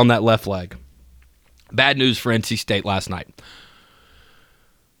any weight on that left leg. Bad news for NC State last night.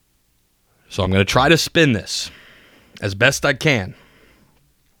 So I'm going to try to spin this as best I can,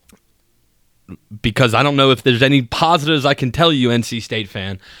 because I don't know if there's any positives I can tell you, NC State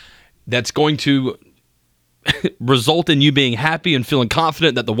fan, that's going to result in you being happy and feeling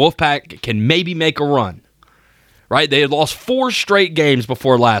confident that the Wolfpack can maybe make a run. Right? They had lost 4 straight games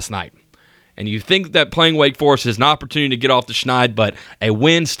before last night. And you think that playing Wake Forest is an opportunity to get off the schneid, but a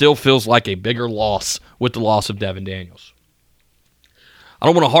win still feels like a bigger loss with the loss of Devin Daniels. I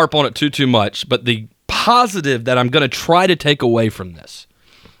don't want to harp on it too much, but the positive that I'm going to try to take away from this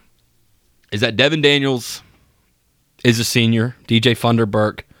is that Devin Daniels is a senior. DJ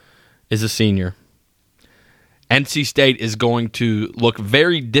Funderburk is a senior. NC State is going to look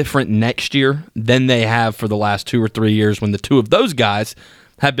very different next year than they have for the last 2 or 3 years when the two of those guys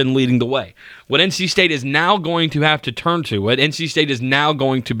have been leading the way. What NC State is now going to have to turn to, what NC State is now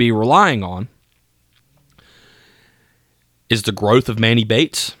going to be relying on, is the growth of Manny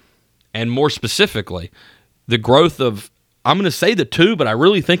Bates, and more specifically, the growth of, I'm going to say the 2, but I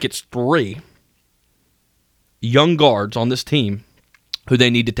really think it's 3 young guards on this team who they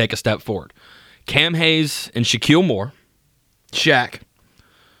need to take a step forward. Cam Hayes and Shaquille Moore, Shaq,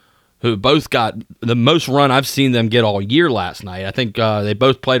 who both got the most run I've seen them get all year last night. I think they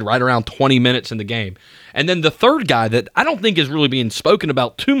both played right around 20 minutes in the game. And then the third guy that I don't think is really being spoken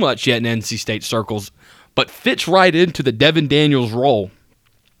about too much yet in NC State circles, but fits right into the Devin Daniels role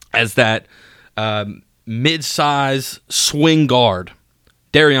as that mid-size swing guard,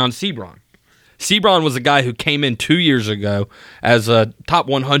 Darion Sebron. Sebron was a guy who came in 2 years ago as a top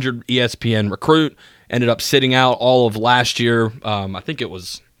 100 ESPN recruit, ended up sitting out all of last year. I think it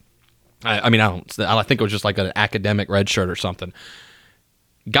was, I think it was just like an academic red shirt or something.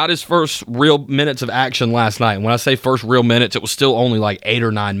 Got his first real minutes of action last night. And when I say first real minutes, it was still only like 8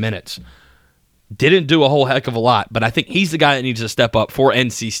 or 9 minutes. Didn't do a whole heck of a lot, but I think he's the guy that needs to step up for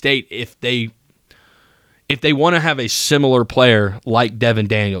NC State if they want to have a similar player like Devin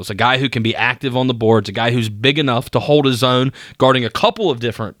Daniels, a guy who can be active on the boards, a guy who's big enough to hold his own, guarding a couple of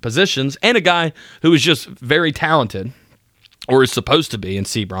different positions, and a guy who is just very talented, or is supposed to be in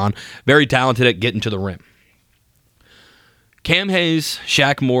Sebron, very talented at getting to the rim. Cam Hayes,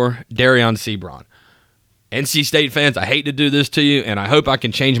 Shaq Moore, Darion Sebron. NC State fans, I hate to do this to you, and I hope I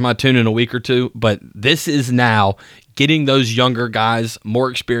can change my tune in a week or two, but this is now getting those younger guys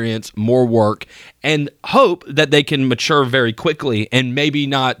more experience, more work, and hope that they can mature very quickly and maybe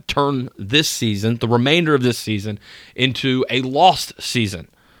not turn this season, the remainder of this season, into a lost season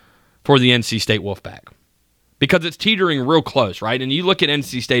for the NC State Wolfpack. Because it's teetering real close, right? And you look at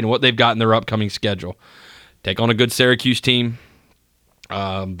NC State and what they've got in their upcoming schedule. Take on a good Syracuse team.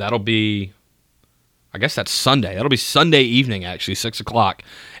 That'll be, I guess that's Sunday. That'll be Sunday evening, actually, 6 o'clock.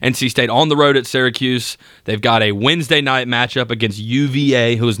 NC State on the road at Syracuse. They've got a Wednesday night matchup against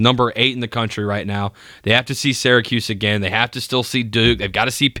UVA, who is number 8 in the country right now. They have to see Syracuse again. They have to still see Duke. They've got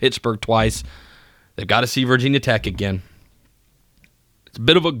to see Pittsburgh twice. They've got to see Virginia Tech again. It's a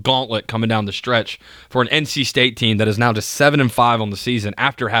bit of a gauntlet coming down the stretch for an NC State team that is now just 7-5 on the season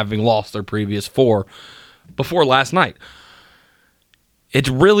after having lost their previous 4 before last night. It's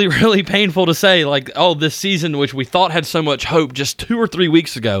really, really painful to say, like, oh, this season, which we thought had so much hope just 2 or 3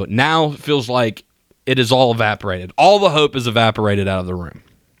 weeks ago, now feels like it is all evaporated. All the hope is evaporated out of the room.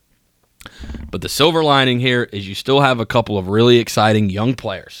 But the silver lining here is you still have a couple of really exciting young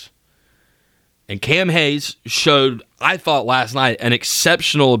players. And Cam Hayes showed, I thought last night, an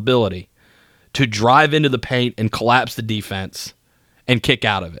exceptional ability to drive into the paint and collapse the defense and kick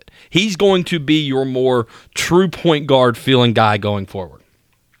out of it. He's going to be your more true point guard feeling guy going forward.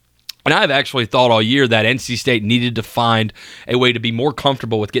 And I've actually thought all year that NC State needed to find a way to be more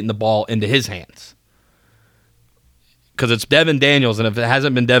comfortable with getting the ball into his hands. Because it's Devin Daniels, and if it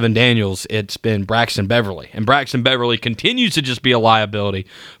hasn't been Devin Daniels, it's been Braxton Beverly. And Braxton Beverly continues to just be a liability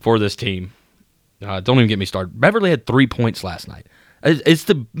for this team. Don't even get me started. Beverly had 3 points last night. It's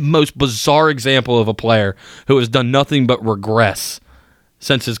the most bizarre example of a player who has done nothing but regress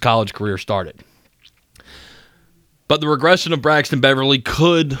since his college career started. But the regression of Braxton Beverly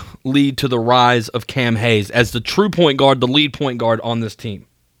could lead to the rise of Cam Hayes as the true point guard, the lead point guard on this team.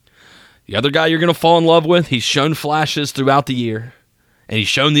 The other guy you're going to fall in love with, he's shown flashes throughout the year, and he's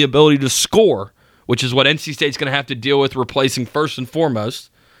shown the ability to score, which is what NC State's going to have to deal with replacing first and foremost.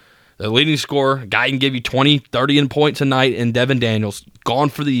 The leading scorer, a guy can give you 20, 30 points a night in Devin Daniels, gone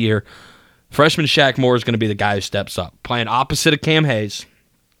for the year. Freshman Shaq Moore is going to be the guy who steps up, playing opposite of Cam Hayes.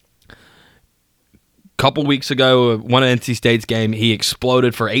 A couple weeks ago, one of NC State's game, he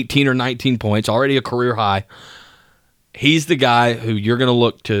exploded for 18 or 19 points, already a career high. He's the guy who you're going to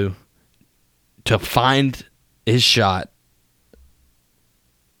look to find his shot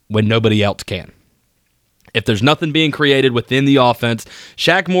when nobody else can. If there's nothing being created within the offense,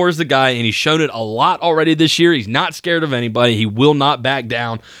 Shaq Moore is the guy, and he's shown it a lot already this year. He's not scared of anybody. He will not back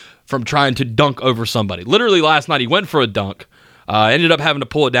down from trying to dunk over somebody. Literally last night, he went for a dunk, ended up having to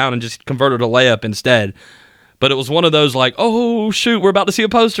pull it down and just converted a layup instead. But it was one of those like, oh, shoot, we're about to see a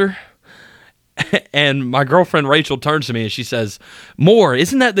poster. And my girlfriend Rachel turns to me and she says, Moore,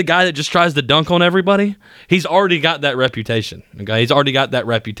 isn't that the guy that just tries to dunk on everybody? He's already got that reputation. Okay, he's already got that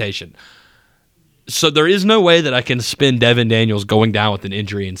reputation. So there is no way that I can spin Devin Daniels going down with an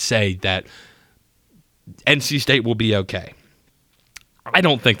injury and say that NC State will be okay. I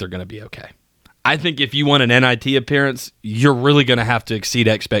don't think they're going to be okay. I think if you want an NIT appearance, you're really going to have to exceed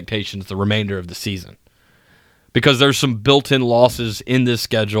expectations the remainder of the season. Because there's some built-in losses in this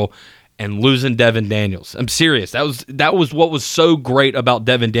schedule, and losing Devin Daniels. I'm serious. That was what was so great about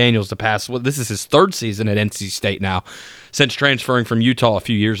Devin Daniels the past. Well, this is his 3rd season at NC State now, since transferring from Utah a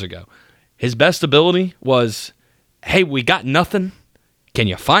few years ago. His best ability was, hey, we got nothing. Can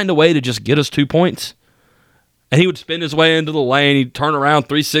you find a way to just get us 2 points? And he would spin his way into the lane. He'd turn around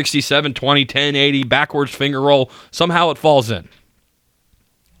 360, 720, 1080, backwards finger roll. Somehow it falls in.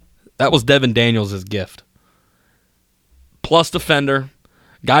 That was Devin Daniels' gift. Plus defender.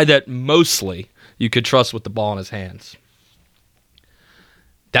 Guy that mostly you could trust with the ball in his hands.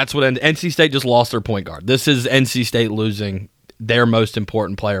 That's what NC State just lost their point guard. This is NC State losing their most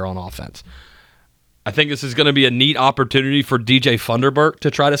important player on offense. I think this is going to be a neat opportunity for DJ Funderburk to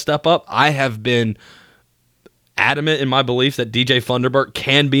try to step up. I have been adamant in my belief that DJ Funderburk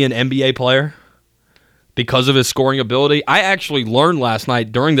can be an NBA player because of his scoring ability. I actually learned last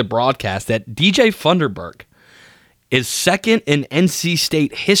night during the broadcast that DJ Funderburk is second in NC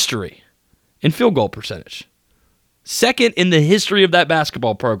State history in field goal percentage. Second in the history of that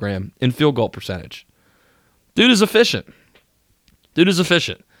basketball program in field goal percentage. Dude is efficient. But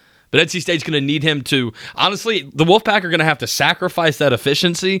NC State's going to need him to... Honestly, the Wolfpack are going to have to sacrifice that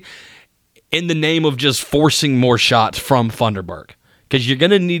efficiency in the name of just forcing more shots from Funderburk. Because you're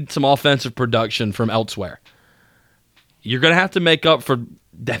going to need some offensive production from elsewhere. You're going to have to make up for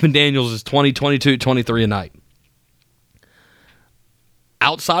Devin Daniels' 20, 22, 23 a night.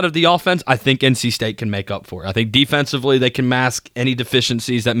 Outside of the offense, I think NC State can make up for it. I think defensively they can mask any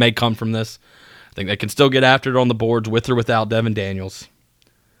deficiencies that may come from this. I think they can still get after it on the boards with or without Devin Daniels.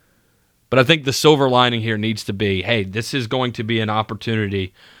 But I think the silver lining here needs to be, hey, this is going to be an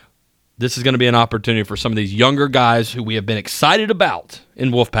opportunity. This is going to be an opportunity for some of these younger guys who we have been excited about in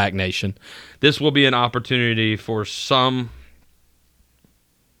Wolfpack Nation. This will be an opportunity for some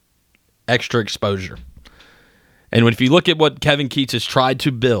extra exposure. And if you look at what Kevin Keatts has tried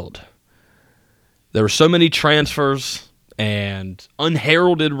to build, there were so many transfers and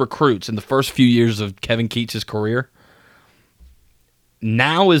unheralded recruits in the first few years of Kevin Keatts' career.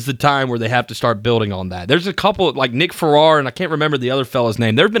 now is the time where they have to start building on that. There's a couple, like Nick Farrar, and I can't remember the other fella's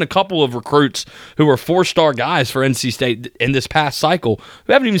name. There have been a couple of recruits who were 4-star guys for NC State in this past cycle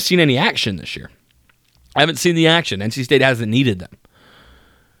who haven't even seen any action this year. I haven't seen the action. NC State hasn't needed them.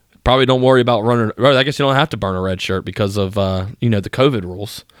 Probably don't worry about running. Well, I guess you don't have to burn a red shirt because of the COVID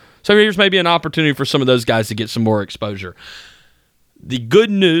rules. So here's maybe an opportunity for some of those guys to get some more exposure. The good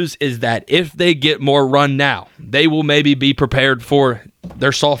news is that if they get more run now, they will maybe be prepared for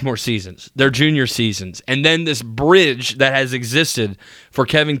their sophomore seasons, their junior seasons, and then this bridge that has existed for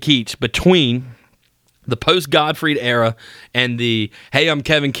Kevin Keats between the post-Gottfried era and the, hey, I'm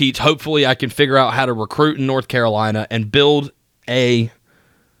Kevin Keats, hopefully I can figure out how to recruit in North Carolina and build a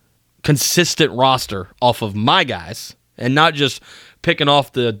consistent roster off of my guys and not just picking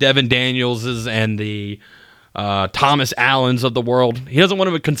off the Devin Danielses and the Thomas Allens of the world. He doesn't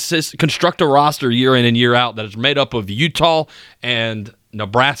want to construct a roster year in and year out that is made up of Utah and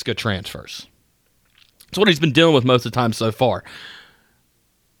Nebraska transfers. That's what he's been dealing with most of the time so far.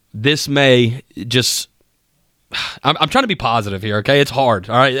 This may just... I'm trying to be positive here, okay? It's hard,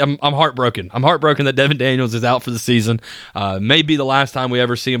 all right? I'm heartbroken. I'm heartbroken that Devin Daniels is out for the season. May be the last time we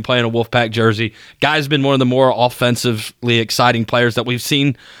ever see him play in a Wolfpack jersey. Guy's been one of the more offensively exciting players that we've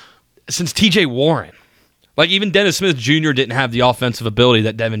seen since T.J. Warren. Like, even Dennis Smith Jr. didn't have the offensive ability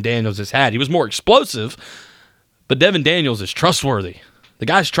that Devin Daniels has had. He was more explosive, but Devin Daniels is trustworthy. The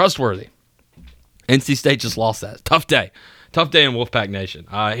guy's trustworthy. NC State just lost that. Tough day. Tough day in Wolfpack Nation.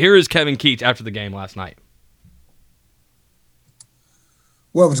 Here is Kevin Keats after the game last night.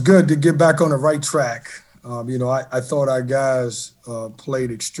 Well, it was good to get back on the right track. I thought our guys played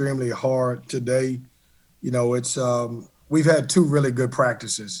extremely hard today. We've had 2 really good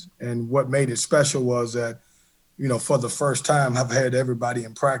practices, and what made it special was that, for the first time, I've had everybody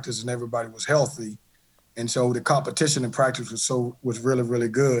in practice and everybody was healthy, and so the competition in practice was really, really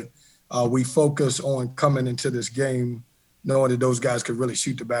good. We focused on coming into this game knowing that those guys could really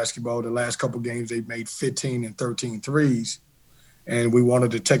shoot the basketball. The last couple games, they've made 15 and 13 threes, and we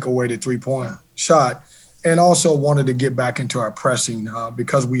wanted to take away the 3-point shot, and also wanted to get back into our pressing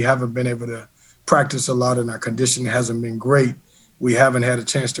because we haven't been able to practice a lot and our conditioning hasn't been great. We haven't had a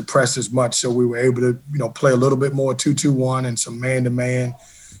chance to press as much, so we were able to, play a little bit more 2-2-1 and some man-to-man.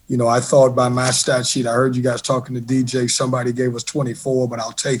 I thought by my stat sheet, I heard you guys talking to DJ, somebody gave us 24, but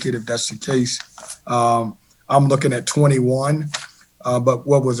I'll take it if that's the case. I'm looking at 21, but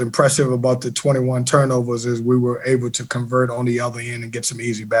what was impressive about the 21 turnovers is we were able to convert on the other end and get some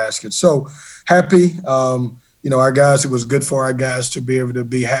easy baskets. So happy. Our guys, it was good for our guys to be able to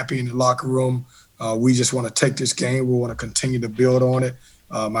be happy in the locker room. We just want to take this game. We want to continue to build on it.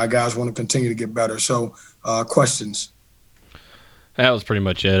 My guys want to continue to get better. So questions? That was pretty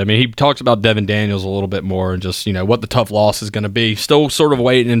much it. I mean, he talks about Devin Daniels a little bit more and just, what the tough loss is going to be. Still sort of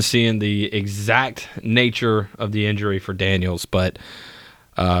waiting and seeing the exact nature of the injury for Daniels. But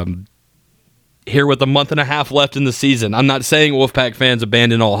here with a month and a half left in the season, I'm not saying Wolfpack fans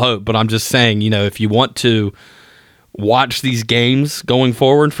abandon all hope, but I'm just saying, if you want to watch these games going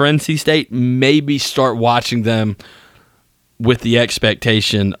forward for NC State, maybe start watching them with the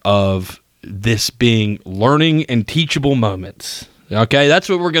expectation of this being learning and teachable moments. Okay, that's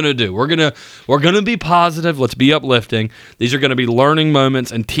what we're gonna do. We're gonna be positive. Let's be uplifting. These are gonna be learning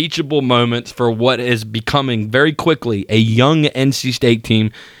moments and teachable moments for what is becoming very quickly a young NC State team,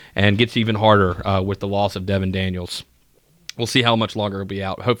 and gets even harder with the loss of Devin Daniels. We'll see how much longer it'll be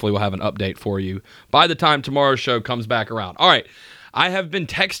out. Hopefully, we'll have an update for you by the time tomorrow's show comes back around. All right. I have been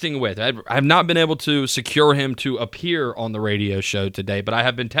texting with. I have not been able to secure him to appear on the radio show today, but I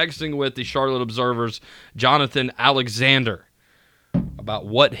have been texting with the Charlotte Observer's Jonathan Alexander about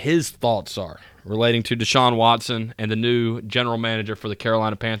what his thoughts are relating to Deshaun Watson and the new general manager for the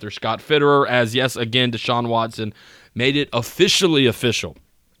Carolina Panthers, Scott Fitterer, as, yes, again, Deshaun Watson made it officially official.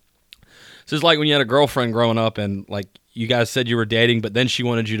 This is like when you had a girlfriend growing up and, you guys said you were dating, but then she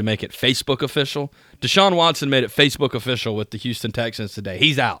wanted you to make it Facebook official. Deshaun Watson made it Facebook official with the Houston Texans today.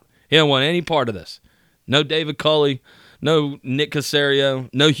 He's out. He don't want any part of this. No David Culley, no Nick Caserio,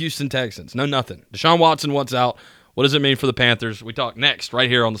 no Houston Texans, no nothing. Deshaun Watson wants out. What does it mean for the Panthers? We talk next right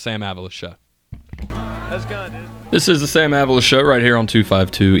here on the Sam Avalos Show. That's good, dude. This is the Sam Avalos Show right here on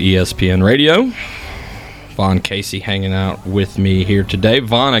 252 ESPN Radio. Vaughn Casey hanging out with me here today.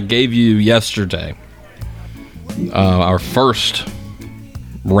 Vaughn, I gave you yesterday our first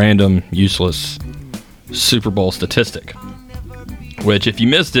random, useless Super Bowl statistic, which, if you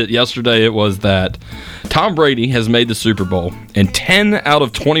missed it yesterday, it was that Tom Brady has made the Super Bowl in 10 out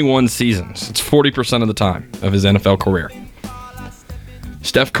of 21 seasons. It's 40% of the time of his NFL career.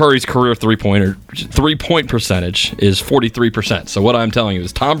 Steph Curry's career three-point percentage is 43%. So what I'm telling you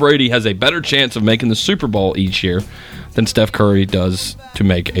is Tom Brady has a better chance of making the Super Bowl each year than Steph Curry does to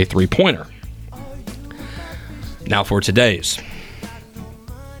make a three-pointer. Now for today's.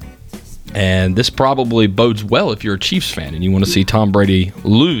 And this probably bodes well if you're a Chiefs fan and you want to see Tom Brady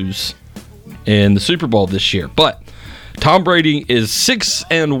lose in the Super Bowl this year. But Tom Brady is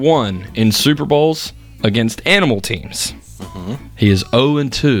 6-1 in Super Bowls against animal teams. He is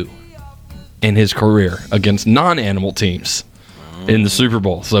 0-2 in his career against non-animal teams in the Super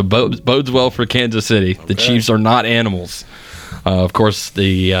Bowl. So bodes well for Kansas City. The Chiefs are not animals. Of course,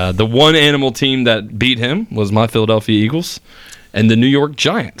 the one animal team that beat him was my Philadelphia Eagles, and the New York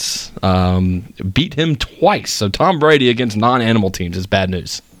Giants beat him twice. So Tom Brady against non-animal teams is bad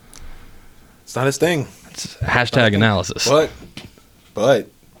news. It's not his thing. It's hashtag analysis. But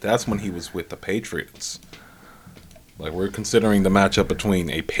that's when he was with the Patriots. Like, we're considering the matchup between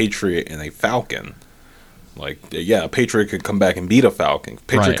a Patriot and a Falcon. Like, yeah, a Patriot could come back and beat a Falcon.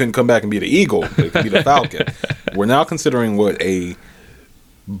 Patriot couldn't come back and beat an Eagle. They could beat a Falcon. We're now considering what a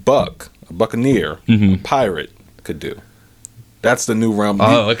Buccaneer, a Pirate could do. That's the new realm.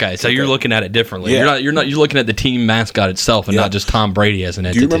 Oh, okay. So you're looking at it differently. Yeah. You're looking at the team mascot itself and not just Tom Brady as an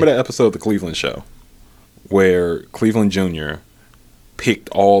entity. Do you remember that episode of The Cleveland Show where Cleveland Jr. picked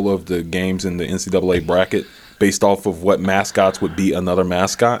all of the games in the NCAA bracket based off of what mascots would be another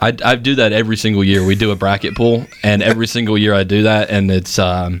mascot? I do that every single year. We do a bracket pool, and every single year I do that, and it's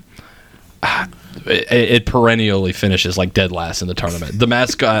it perennially finishes like dead last in the tournament. The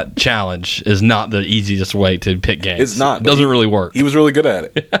mascot challenge is not the easiest way to pick games. It's not. It doesn't really work. He was really good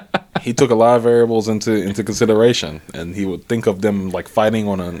at it. He took a lot of variables into consideration, and he would think of them like fighting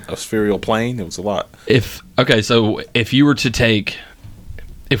on a spherical plane. It was a lot. So if you were to take...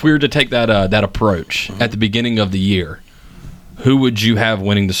 If we were to take that approach at the beginning of the year, who would you have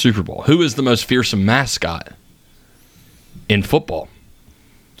winning the Super Bowl? Who is the most fearsome mascot in football?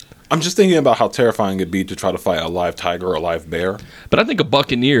 I'm just thinking about how terrifying it'd be to try to fight a live tiger or a live bear. But I think a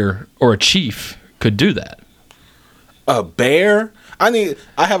Buccaneer or a Chief could do that. A bear?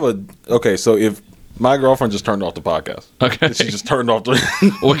 So if my girlfriend just turned off the podcast. Okay. She just turned off the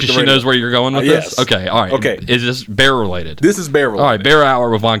well, because she knows where you're going with this? Yes. Okay, all right. Okay. Is this bear related? This is bear related. All right, Bear Hour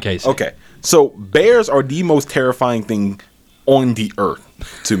with Von Casey. Okay. So bears are the most terrifying thing on the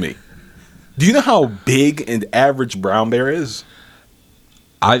earth to me. Do you know how big an average brown bear is?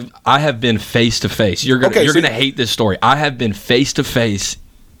 I have been face to face. You're gonna hate this story. I have been face to face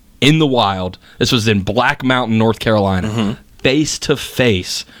in the wild. This was in Black Mountain, North Carolina. Face to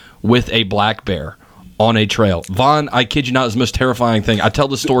face with a black bear on a trail. Vaughn, I kid you not, is the most terrifying thing. I tell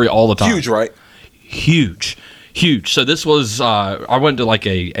this story all the time. Huge, right? Huge. So this was, I went to like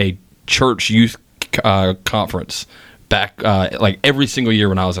a church youth conference back like every single year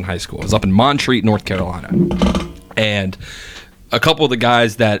when I was in high school. It was up in Montreat, North Carolina. And a couple of the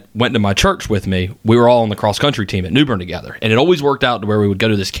guys that went to my church with me, we were all on the cross-country team at New Bern together. And it always worked out to where we would go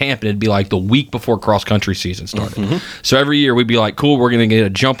to this camp, and it'd be like the week before cross-country season started. So every year we'd be like, cool, we're going to get a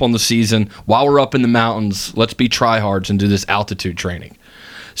jump on the season. While we're up in the mountains, let's be tryhards and do this altitude training.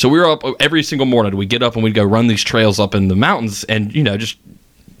 So we were up every single morning. We'd get up and we'd go run these trails up in the mountains and, just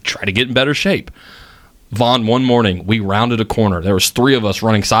try to get in better shape. Vaughn, one morning, we rounded a corner. There was 3 of us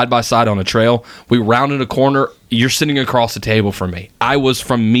running side by side on a trail. We rounded a corner. You're sitting across the table from me. I was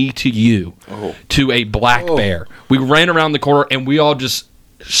from me to you to a black bear. We ran around the corner, and we all just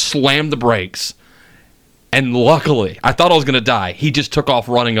slammed the brakes. And luckily, I thought I was going to die. He just took off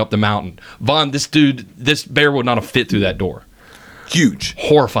running up the mountain. Vaughn, this bear would not have fit through that door. Huge.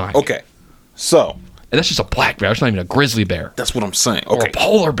 Horrifying. Okay, so. And that's just a black bear. It's not even a grizzly bear. That's what I'm saying. Okay. Or a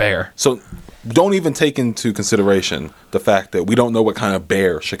polar bear. So don't even take into consideration the fact that we don't know what kind of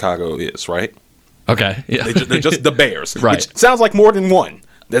bear Chicago is, right? Okay. Yeah. They're just the bears. Right. Which sounds like more than one.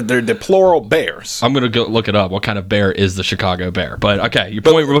 They're the plural bears. I'm going to go look it up. What kind of bear is the Chicago bear? But, okay, your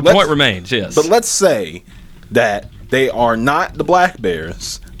point remains, yes. But let's say that they are not the black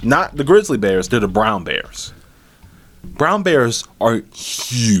bears, not the grizzly bears, they're the brown bears. Brown bears are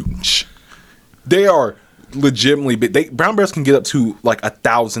huge. They are legitimately big. Brown bears can get up to like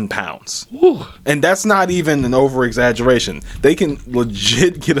 1,000 pounds. Woo. And that's not even an over exaggeration. They can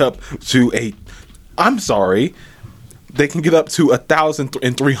legit get up to they can get up to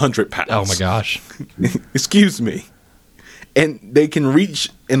 1,300 pounds. Oh my gosh. Excuse me. And they can reach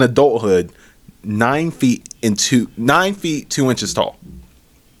in adulthood 9 feet 2 inches tall.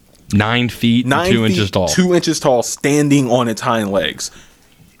 9 feet, 2 inches tall. 2 inches tall, standing on its hind legs.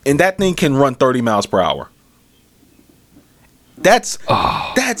 And that thing can run 30 miles per hour. That's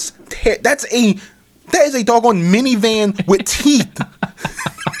a That is a doggone minivan with teeth.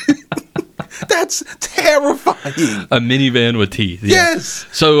 That's terrifying. A minivan with teeth. Yeah. Yes.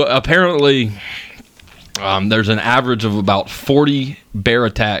 So apparently, there's an average of about 40 bear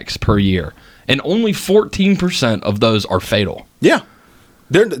attacks per year, and only 14% of those are fatal. Yeah.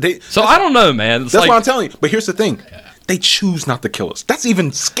 So I don't know, man. That's what I'm telling you. But here's the thing. They choose not to kill us. That's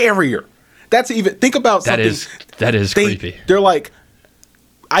even scarier. Think about something. That is creepy. They're like,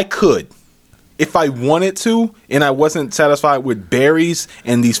 I could. If I wanted to, and I wasn't satisfied with berries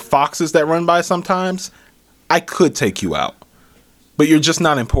and these foxes that run by sometimes, I could take you out. But you're just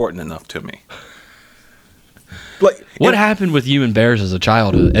not important enough to me. Like, what happened with you and bears as a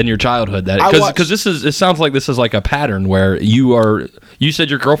childhood and your childhood? Because it sounds like this is like a pattern where you said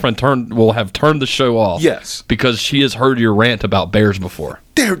your girlfriend will have turned the show off. Yes, because she has heard your rant about bears before.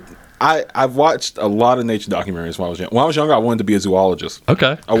 I've watched a lot of nature documentaries when I was young. When I was younger, I wanted to be a zoologist.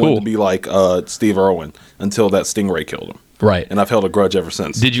 Okay, I wanted to be like Steve Irwin until that stingray killed him. Right. And I've held a grudge ever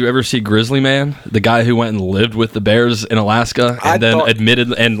since. Did you ever see Grizzly Man, the guy who went and lived with the bears in Alaska and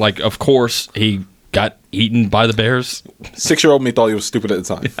admitted, and like, of course, he got eaten by the bears? 6-year-old me thought he was stupid at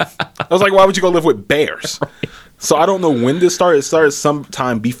the time. I was like, why would you go live with bears? Right. So I don't know when this started. It started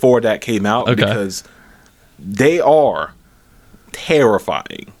sometime before that came out because they are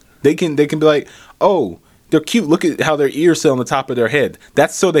terrifying. They can be like, oh, they're cute. Look at how their ears sit on the top of their head.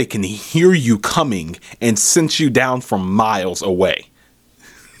 That's so they can hear you coming and sense you down from miles away.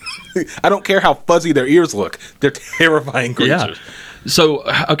 I don't care how fuzzy their ears look. They're terrifying creatures. Yeah. So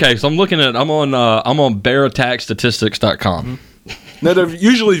I'm looking at I'm on bearattackstatistics.com. No, they're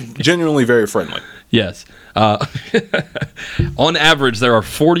usually genuinely very friendly. Yes. On average, there are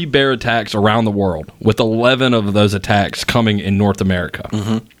 40 bear attacks around the world, with 11 of those attacks coming in North America.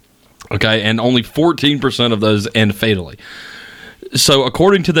 Mm-hmm. Okay, and only 14% of those end fatally. So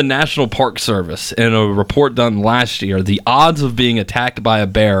according to the National Park Service, in a report done last year, the odds of being attacked by a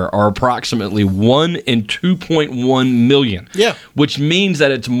bear are approximately 1 in 2.1 million. Yeah. Which means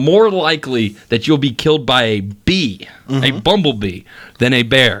that it's more likely that you'll be killed by a bee, a bumblebee, than a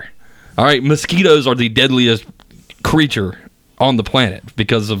bear. All right, mosquitoes are the deadliest creature on the planet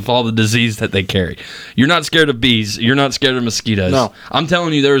because of all the disease that they carry. You're not scared of bees. You're not scared of mosquitoes. No. I'm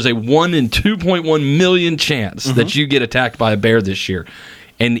telling you, there is a 1 in 2.1 million chance that you get attacked by a bear this year.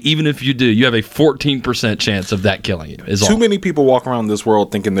 And even if you do, you have a 14% chance of that killing you. Too many people walk around this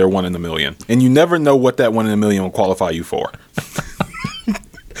world thinking they're 1 in a million. And you never know what that 1 in a million will qualify you for.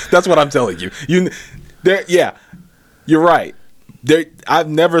 That's what I'm telling you. You're right. I've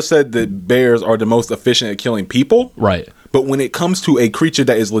never said that bears are the most efficient at killing people. Right. But when it comes to a creature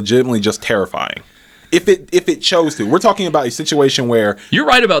that is legitimately just terrifying, if it chose to, we're talking about a situation where you're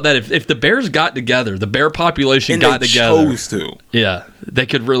right about that. If the bears got together, the bear population got together, chose to, yeah, they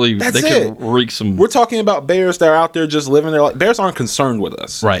could really could wreak some. We're talking about bears that are out there just living their life. Bears aren't concerned with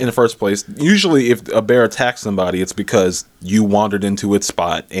us, right, in the first place. Usually, if a bear attacks somebody, it's because you wandered into its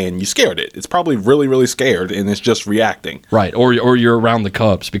spot and you scared it. It's probably really, really scared and it's just reacting, right? Or you're around the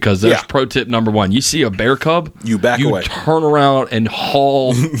cubs because that's pro tip number 1. You see a bear cub, you back away, turn around and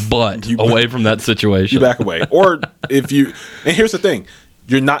haul butt away from that situation. You back away, or and here's the thing,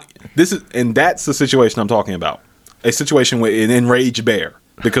 that's the situation I'm talking about. A situation with an enraged bear,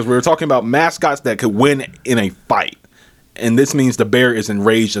 because we were talking about mascots that could win in a fight, and this means the bear is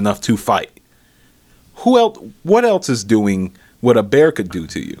enraged enough to fight. What else is doing what a bear could do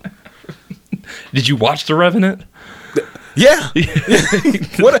to you? Did you watch The Revenant? Yeah.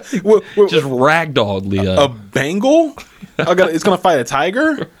 what, just ragdolled Leah. A Bengal? It's gonna fight a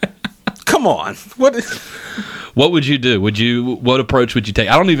tiger? Come on. What would you do? What approach would you take?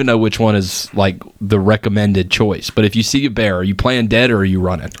 I don't even know which one is like the recommended choice. But if you see a bear, are you playing dead or are you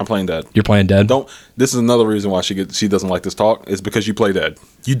running? I'm playing dead. You're playing dead? This is another reason why she doesn't like this talk, is because you play dead.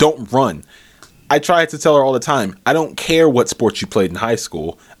 You don't run. I try to tell her all the time, I don't care what sports you played in high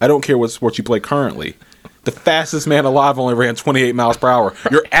school. I don't care what sports you play currently. The fastest man alive only ran 28 miles per hour.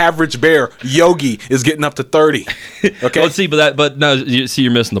 Your average bear, Yogi, is getting up to 30. Okay. Let's see, but no,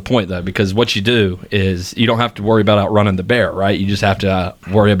 you're missing the point though, because what you do is you don't have to worry about outrunning the bear, right? You just have to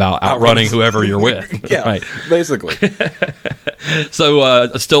worry about outrunning whoever you're with. Yeah, right. Basically. So,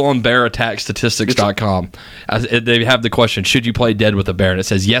 still on bearattackstatistics.com, they have the question: should you play dead with a bear? And it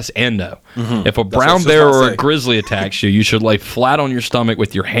says yes and no. Mm-hmm. If a brown bear or a grizzly attacks you, you should lay flat on your stomach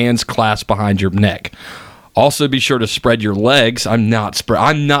with your hands clasped behind your neck. Also, be sure to spread your legs. I'm not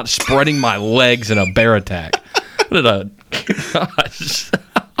spreading my legs in a bear attack. What did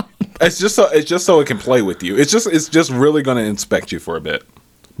It's just so it can play with you. It's just really going to inspect you for a bit.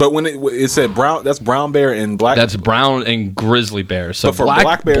 But when it said brown, that's brown bear and black. That's brown and grizzly bear. So but for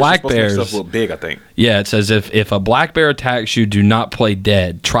black bears, black bears bears stuff look big, I think. Yeah, it says if a black bear attacks you, do not play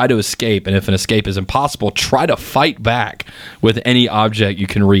dead. Try to escape, and if an escape is impossible, try to fight back with any object you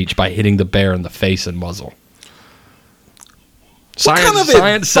can reach by hitting the bear in the face and muzzle.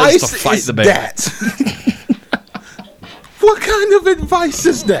 Science says to fight the bear. What kind of advice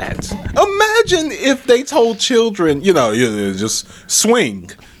is that? Imagine if they told children, just swing.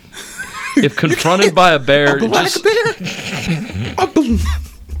 If confronted by a bear, bear?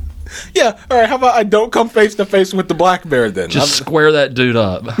 Yeah, all right, how about I don't come face to face with the black bear then? Just square that dude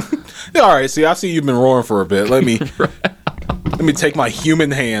up. Yeah, all right, see, I see you've been roaring for a bit. Let me take my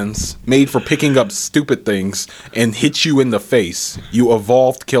human hands, made for picking up stupid things, and hit you in the face, you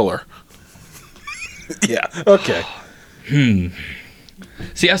evolved killer. Yeah, okay.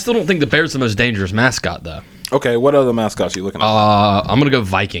 See, I still don't think the bear's the most dangerous mascot, though. Okay, what other mascots are you looking at? I'm going to go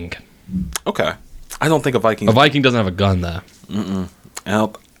Viking. Okay. I don't think a Viking... A Viking doesn't have a gun, though. So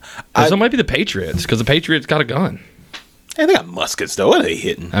it might be the Patriots, because the Patriots got a gun. Hey, they got muskets, though. What are they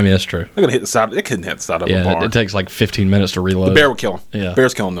hitting? I mean, that's true. They're going to hit the side... They couldn't hit the side of a barn. It takes like 15 minutes to reload. The bear would kill him. Yeah.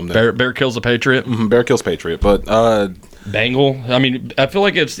 Bear's killing them there. Bear kills the Patriot? Mm-hmm, bear kills Patriot, but... Bengal? I mean, I feel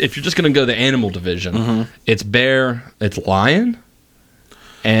like if you're just going to go the animal division, it's bear, it's lion,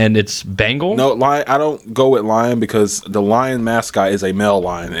 and it's Bengal. No, lion. I don't go with lion because the lion mascot is a male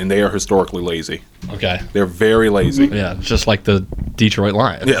lion, and they are historically lazy. Okay. They're very lazy. Yeah, just like the Detroit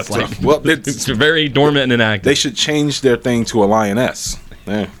Lions. Yeah, It's very dormant and inactive. They should change their thing to a lioness.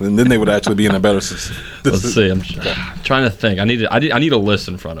 Yeah, and then they would actually be in a better... Let's see. I'm trying to think. I need a list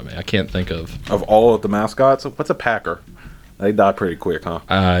in front of me. I can't think of all of the mascots. What's a packer? They die pretty quick, huh?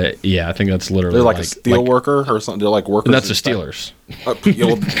 Yeah, I think that's literally... They're like a steel worker or something. They're like workers. That's the Steelers.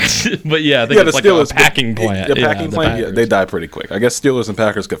 But yeah, I think it's the like Steelers, a packing plant. The packing plant, yeah, they die pretty quick. I guess Steelers and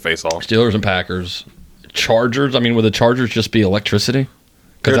Packers could face off. Steelers and Packers. Chargers, I mean, would the Chargers just be electricity?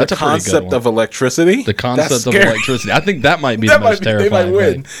 Because that's the concept of electricity? The concept of electricity. I think that might be the most terrifying. They might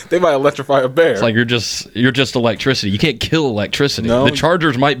win. They might electrify a bear. It's like you're just electricity. You can't kill electricity. No. The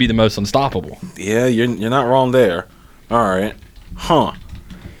Chargers might be the most unstoppable. Yeah, you're not wrong there. All right. Huh.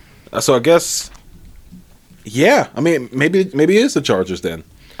 So I guess, yeah. I mean, maybe it is the Chargers then.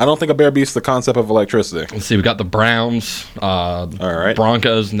 I don't think a bear beats the concept of electricity. Let's see. We got the Browns. All right.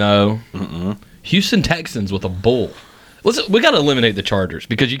 Broncos, no. Houston Texans with a bull. We got to eliminate the Chargers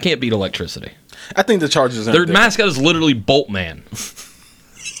because you can't beat electricity. I think the Chargers. Their mascot is literally Boltman.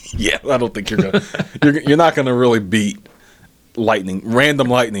 Yeah, I don't think you're gonna. you're not gonna really beat random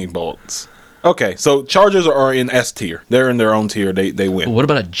lightning bolts. Okay, so Chargers are in S tier. They're in their own tier. They win. Well, what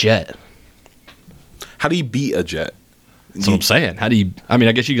about a jet? How do you beat a jet? That's what I'm saying. How do you... I mean,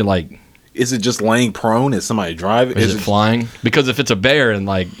 I guess you could, like... Is it just laying prone? Is somebody driving? Is it flying? Because if it's a bear and,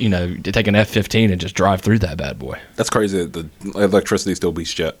 like, you take an F-15 and just drive through that bad boy. That's crazy that the electricity still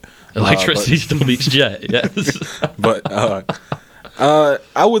beats jet. Electricity still beats jet, yes. But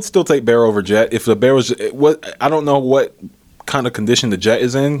I would still take bear over jet. If the bear was... I don't know what kind of condition the jet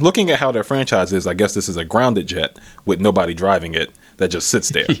is in. Looking at how their franchise is, I guess this is a grounded jet with nobody driving it that just sits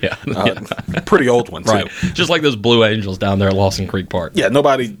there. Yeah. Pretty old one, too. Right. Just like those Blue Angels down there at Lawson Creek Park. Yeah,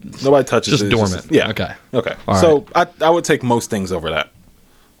 nobody touches it. Just dormant. Yeah. Okay. All so right. I would take most things over that.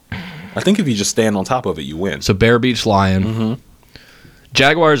 I think if you just stand on top of it, you win. So bear beats lion.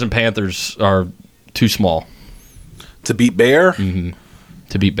 Jaguars and Panthers are too small. To beat bear? To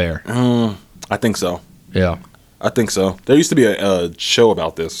beat bear. I think so. Yeah. I think so. There used to be a show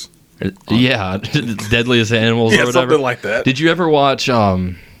about this. Yeah, Deadliest Animals or whatever. Something like that. Did you ever watch,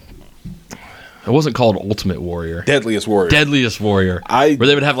 it wasn't called Ultimate Warrior. Deadliest Warrior. Where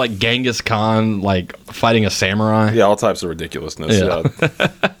they would have, like, Genghis Khan, like, fighting a samurai. Yeah, all types of ridiculousness.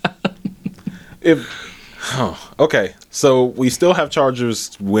 Yeah. Okay, so we still have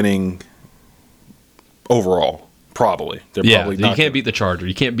Chargers winning overall. Probably. You can't beat the Charger.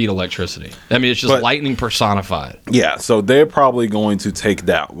 You can't beat electricity. I mean, it's just lightning personified. Yeah, so they're probably going to take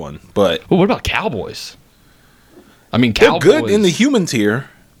that one. But what about Cowboys? I mean, they're good in the human tier.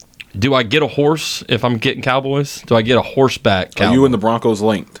 Do I get a horse if I'm getting Cowboys? Do I get a horseback Cowboy? Are you and the Broncos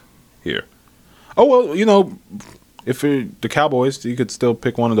linked here? Oh, well, if you're the Cowboys, you could still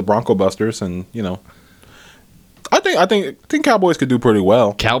pick one of the Bronco Busters and, I think Cowboys could do pretty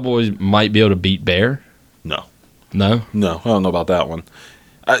well. Cowboys might be able to beat Bear? No, I don't know about that one.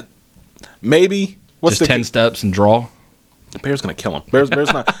 Maybe. What's just 10 steps and draw? The bear's gonna kill him. Bear's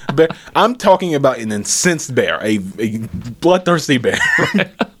not. Bear. I'm talking about an incensed bear, a bloodthirsty bear.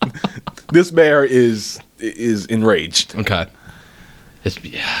 This bear is enraged. Okay. It's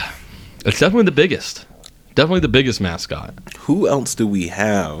definitely the biggest. Definitely the biggest mascot. Who else do we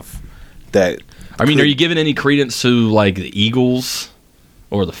have that? I mean, are you giving any credence to like the Eagles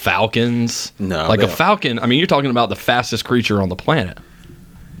or the Falcons? No. Like a falcon, I mean, you're talking about the fastest creature on the planet.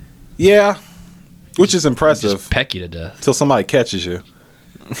 Yeah. Which is impressive. Just peck you to death. Till somebody catches you.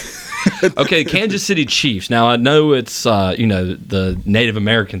 Okay, Kansas City Chiefs. Now, I know it's, the Native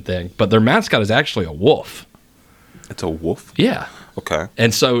American thing, but their mascot is actually a wolf. It's a wolf? Yeah. Okay.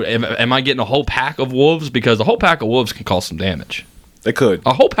 And so am I getting a whole pack of wolves? Because a whole pack of wolves can cause some damage. They could.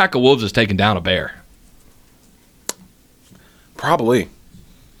 A whole pack of wolves is taking down a bear. Probably.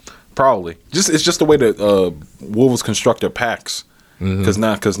 It's just the way that wolves construct their packs.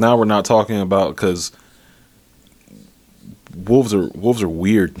 Because now we're not talking about, because wolves are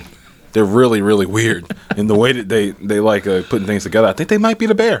weird. They're really, really weird in the way that they like putting things together. I think they might be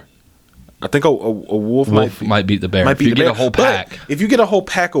the bear. I think a wolf might beat the bear. Might if you beat get the a whole pack. But if you get a whole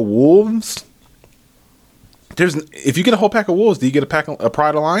pack of wolves, do you get a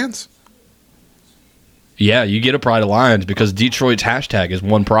pride of lions? Yeah, you get a pride of lions because Detroit's hashtag is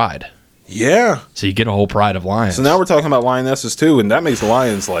one pride. Yeah. So you get a whole pride of lions. So now we're talking about lionesses too, and that makes the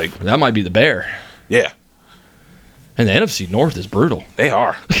lions like... That might be the bear. Yeah. And the NFC North is brutal. They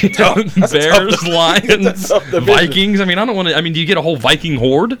are. Bears, Lions, Vikings. I mean, do you get a whole Viking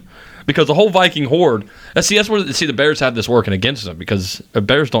horde? Because the whole Viking horde... that's where the Bears have this working against them, because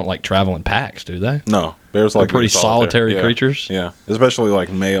bears don't like travel in packs, do they? No. Bears like... They're pretty solitary creatures. Yeah. Especially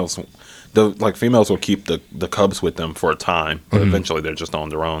like males. Females will keep the cubs with them for a time, but eventually they're just on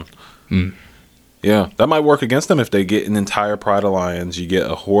their own. Mm. Yeah, that might work against them if they get an entire pride of lions. You get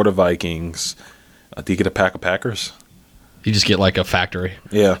a horde of Vikings. Do you get a pack of Packers? You just get like a factory.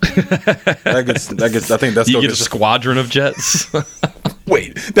 Yeah, that gets. I think that's. You get a squadron of jets.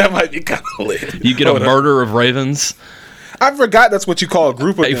 Wait, that might be kind of lit. You get a murder of ravens. I forgot that's what you call a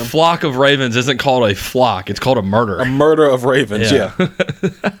group of them. A flock of ravens isn't called a flock; it's called a murder. A murder of ravens. Yeah.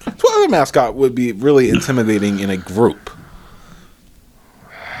 What other mascot would be really intimidating in a group?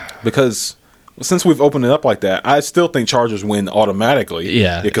 Because since we've opened it up like that, I still think Chargers win automatically.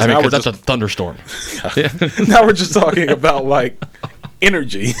 Yeah, because that's a thunderstorm. Now we're just talking about like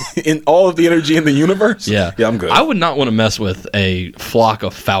energy, in all of the energy in the universe. Yeah, I'm good. I would not want to mess with a flock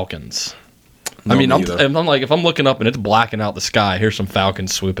of falcons. No, I mean, I'm like, if I'm looking up and it's blacking out the sky, here's some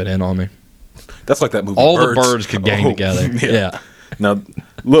falcons swooping in on me. That's like that movie. All the birds could gang together. Yeah. Now,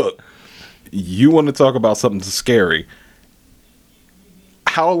 look, you want to talk about something scary.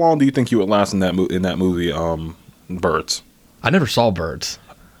 How long do you think you would last in that movie, Birds? I never saw Birds.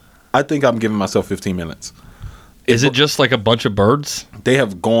 I think I'm giving myself 15 minutes. Is it just like a bunch of birds? They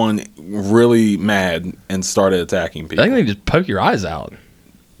have gone really mad and started attacking people. I think they just poke your eyes out.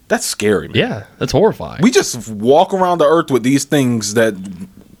 That's scary, man. Yeah, that's horrifying. We just walk around the earth with these things that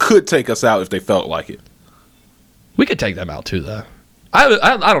could take us out if they felt like it. We could take them out too, though. I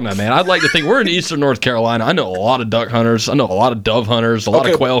don't know, man. I'd like to think we're in eastern North Carolina. I know a lot of duck hunters. I know a lot of dove hunters, a lot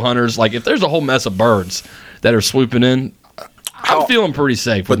of quail hunters. Like, if there's a whole mess of birds that are swooping in, I'm feeling pretty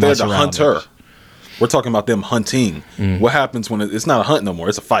safe with my surroundings. But they're the hunter. We're talking about them hunting. What happens when it's not a hunt no more?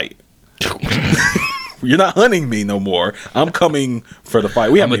 It's a fight. You're not hunting me no more. I'm coming for the fight.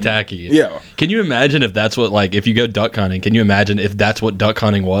 I'm attacking you. Yeah. Can you imagine if that's what, like, if you go duck hunting, can you imagine if that's what duck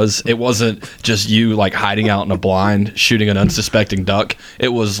hunting was? It wasn't just you, like, hiding out in a blind, shooting an unsuspecting duck. It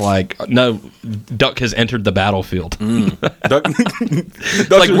was like, no, duck has entered the battlefield.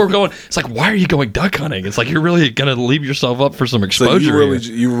 Like, we're going, it's like, why are you going duck hunting? It's like, you're really going to leave yourself up for some exposure.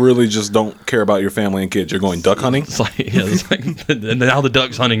 So you really just don't care about your family and kids. You're going duck hunting? It's like, and now the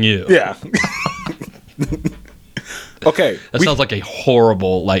duck's hunting you. Yeah. Okay, that sounds like a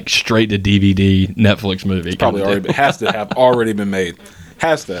horrible, like, straight to DVD Netflix movie. It's probably has to have already been made.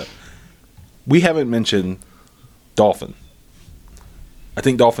 Has to. We haven't mentioned dolphin. I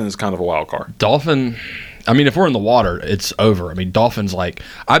think dolphin is kind of a wild card. Dolphin. I mean, if we're in the water, it's over. I mean, dolphins, like,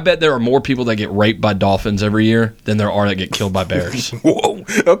 I bet there are more people that get raped by dolphins every year than there are that get killed by bears. Whoa.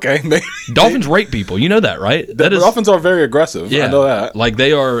 Okay. Dolphins rape people. You know that, right? Dolphins are very aggressive. Yeah. I know that. Like,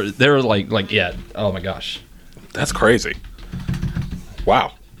 they're like, yeah. Oh, my gosh. That's crazy.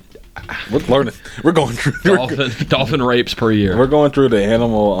 Wow. We're learning. We're going through dolphin rapes per year. We're going through the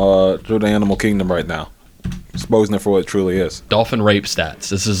animal kingdom right now. Exposing it for what it truly is. Dolphin rape stats.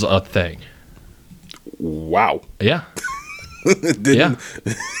 This is a thing. Wow. Yeah. Didn't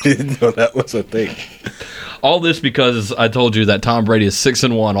know that was a thing. All this because I told you that Tom Brady is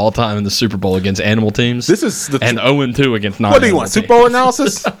 6-1 all time in the Super Bowl against animal teams. This is and 0-2 against non. What do you want? Super Bowl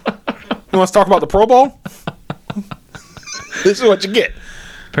analysis? You want to talk about the Pro Bowl? This is what you get.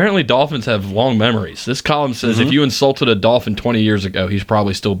 Apparently, dolphins have long memories. This column says if you insulted a dolphin 20 years ago, he's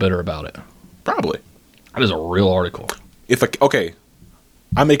probably still bitter about it. Probably. That is a real article. Okay,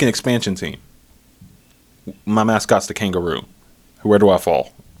 I make an expansion team. My mascot's the kangaroo. Where do I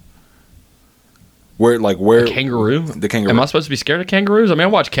fall? Where Kangaroo? The kangaroo. Am I supposed to be scared of kangaroos? I mean, I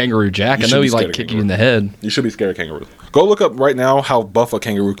watch Kangaroo Jack. You I should know be he scared like of kick you kangaroo. in the head. You should be scared of kangaroos. Go look up right now how buff a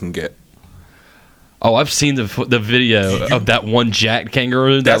kangaroo can get. Oh, I've seen the video of that one jacked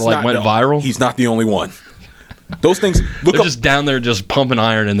kangaroo that went viral. He's not the only one. Those things. They're just down there just pumping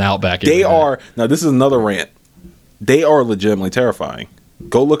iron in the outback. They are. Now this is another rant. They are legitimately terrifying.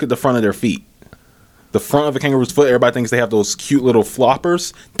 Go look at the front of their feet. The front of a kangaroo's foot, everybody thinks they have those cute little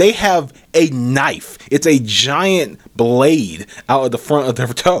floppers. They have a knife. It's a giant blade out of the front of their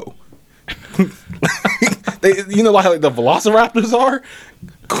toe. You know how like the velociraptors are?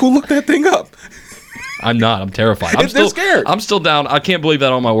 Go look that thing up. I'm not. I'm terrified. They're scared. I'm still down. I can't believe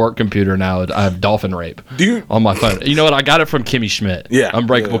that on my work computer now. I have dolphin rape on my phone. You know what? I got it from Kimmy Schmidt. Yeah.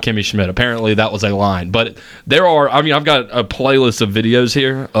 Unbreakable Kimmy Schmidt. Apparently that was a line. But there are, I mean, I've got a playlist of videos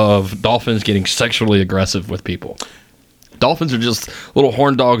here of dolphins getting sexually aggressive with people. Dolphins are just little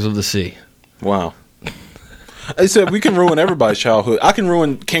horn dogs of the sea. Wow. I said we can ruin everybody's childhood. I can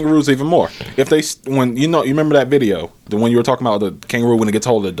ruin kangaroos even more. If they, you remember that video, the one you were talking about, the kangaroo when it gets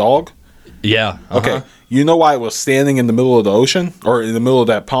hold of the dog? Yeah. Okay. You know why it was standing in the middle of the ocean or in the middle of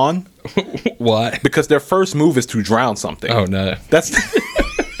that pond? Why? Because their first move is to drown something. Oh no. That's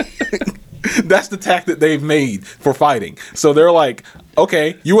the tactic they've made for fighting. So they're like,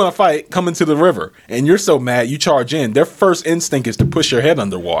 okay, you want to fight? Come into the river, and you're so mad you charge in. Their first instinct is to push your head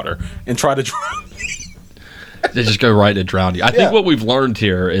underwater and try to drown. They just go right to drown you. I think what we've learned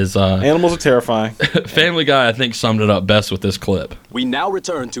here is animals are terrifying. Family Guy, I think, summed it up best with this clip. We now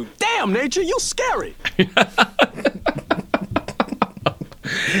return to damn nature, you scary.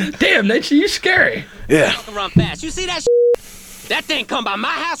 Damn nature, you scary. Yeah. Run fast. You see that? That thing come by my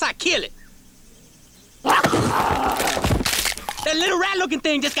house, I kill it. That little rat-looking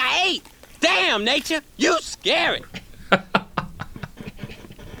thing just got ate. Damn nature, you scary.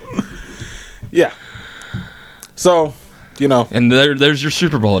 Yeah. So, and there's your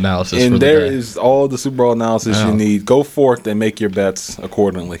Super Bowl analysis. And for the there day. is all the Super Bowl analysis you need. Go forth and make your bets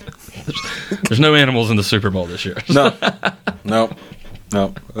accordingly. There's no animals in the Super Bowl this year. No.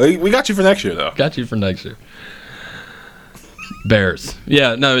 We got you for next year, though. Got you for next year. Bears.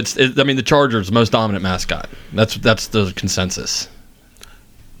 Yeah, no, I mean, the Chargers, most dominant mascot. That's the consensus.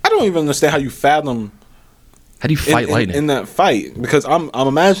 I don't even understand how you fathom. How do you fight lightning in that fight? Because I'm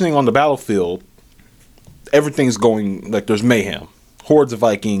imagining on the battlefield, everything's going like there's mayhem, hordes of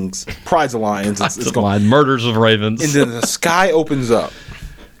Vikings, prides of lions, it's going murders of ravens, and then the sky opens up,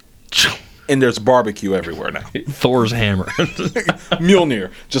 and there's barbecue everywhere now. Thor's hammer,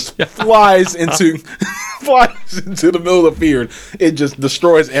 Mjolnir just flies into the middle of the field. It just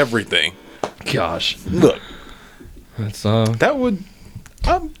destroys everything. Gosh, look, that's that would.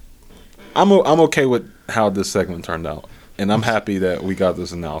 I'm okay with how this segment turned out, and I'm happy that we got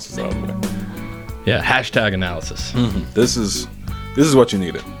this analysis out of the way. Yeah, hashtag analysis. Mm-hmm. This is what you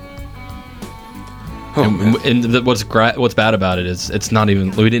needed. And what's bad about it is it's not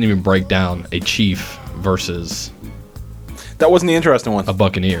even. We didn't even break down a chief versus. That wasn't the interesting one. A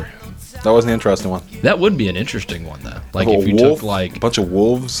buccaneer. That wasn't the interesting one. That would be an interesting one though. Like if you wolf, took like a bunch of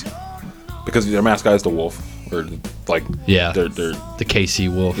wolves, because their mascot is the wolf, or like they're the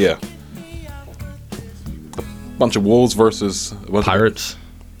KC wolf. Yeah. A bunch of wolves versus pirates.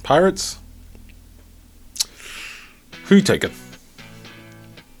 Pirates. Who you taking?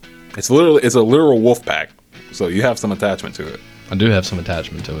 It's a literal wolf pack, so you have some attachment to it. I do have some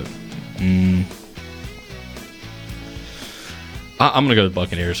attachment to it. I'm gonna go with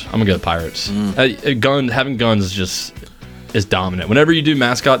Buccaneers. I'm gonna go with Pirates. Having guns is dominant. Whenever you do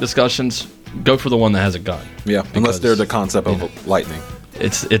mascot discussions, go for the one that has a gun. Yeah, unless they're the concept of lightning.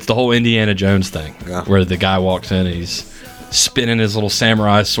 It's the whole Indiana Jones thing, where the guy walks in and he's spinning his little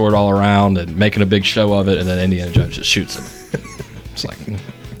samurai sword all around and making a big show of it, and then Indiana Jones just shoots him. It's like,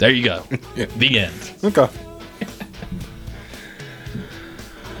 there you go. Yeah. The end. Okay.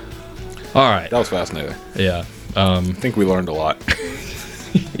 All right. That was fascinating. Yeah. I think we learned a lot. I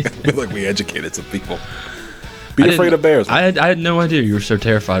feel like we educated some people. Be afraid of bears. I had no idea you were so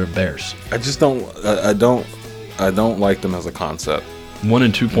terrified of bears. I just don't. I don't like them as a concept. 1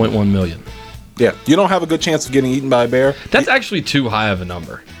 in 2.1 million. Yeah, you don't have a good chance of getting eaten by a bear. That's actually too high of a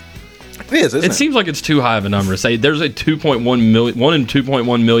number. It is, isn't it? It seems like it's too high of a number to say there's a 1 in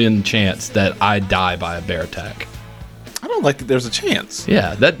 2.1 million chance that I die by a bear attack. I don't like that there's a chance.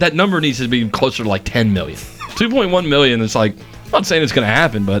 Yeah, that number needs to be closer to like 10 million. 2.1 million is like, I'm not saying it's going to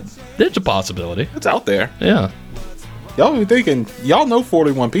happen, but there's a possibility. It's out there. Yeah. Y'all be thinking, y'all know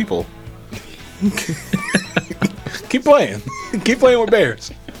 41 people. Keep playing. Keep playing with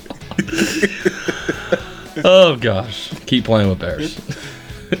Bears. Oh, gosh. Keep playing with Bears.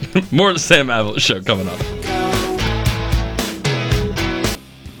 More of the Sam Aviles Show coming up.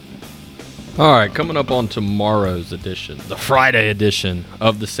 All right, coming up on tomorrow's edition, the Friday edition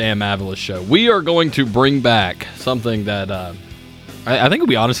of the Sam Aviles Show, we are going to bring back something that I think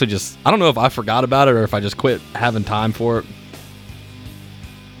we honestly just, I don't know if I forgot about it or if I just quit having time for it.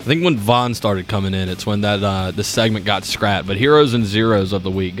 I think when Vaughn started coming in, it's when that the segment got scrapped. But Heroes and Zeros of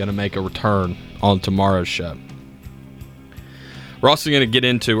the Week going to make a return on tomorrow's show. We're also going to get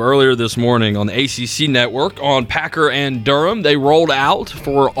into earlier this morning on the ACC Network on Packer and Durham. They rolled out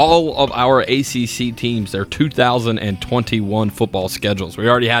for all of our ACC teams their 2021 football schedules. We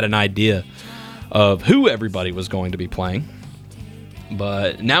already had an idea of who everybody was going to be playing,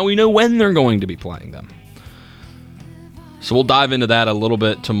 but now we know when they're going to be playing them. So we'll dive into that a little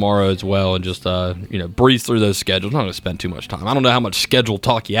bit tomorrow as well and just breeze through those schedules. I'm not going to spend too much time. I don't know how much schedule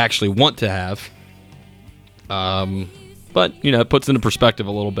talk you actually want to have. But, it puts into perspective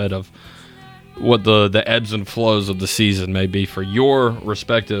a little bit of what the ebbs and flows of the season may be for your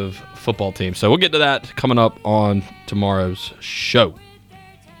respective football team. So we'll get to that coming up on tomorrow's show.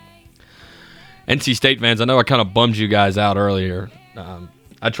 NC State fans, I know I kind of bummed you guys out earlier.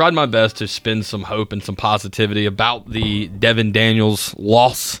 I tried my best to spin some hope and some positivity about the Devin Daniels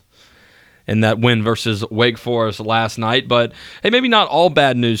loss in that win versus Wake Forest last night. But, hey, maybe not all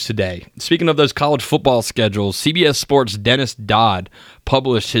bad news today. Speaking of those college football schedules, CBS Sports' Dennis Dodd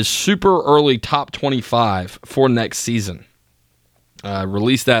published his super early top 25 for next season.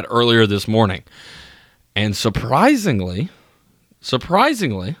 Released that earlier this morning. And surprisingly,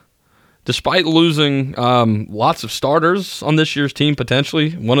 despite losing lots of starters on this year's team,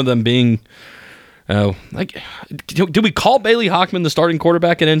 potentially, one of them being... did we call Bailey Hockman the starting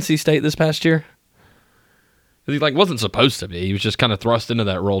quarterback at NC State this past year? He wasn't supposed to be. He was just kind of thrust into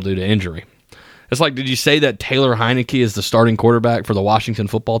that role due to injury. It's like, did you say that Taylor Heineke is the starting quarterback for the Washington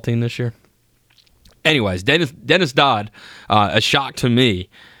football team this year? Anyways, Dennis Dodd, a shock to me,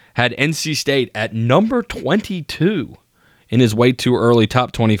 had NC State at number 22 in his way too early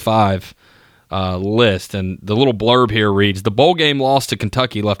top 25 list. And the little blurb here reads, the bowl game loss to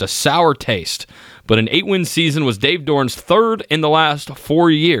Kentucky left a sour taste, but an 8-win season was Dave Doran's third in the last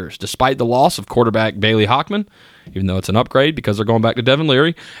 4 years, despite the loss of quarterback Bailey Hockman, even though it's an upgrade because they're going back to Devin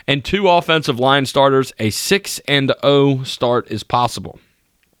Leary, and 2 offensive line starters. A 6-0 start is possible.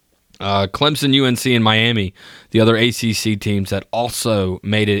 Clemson, UNC, and Miami, the other ACC teams that also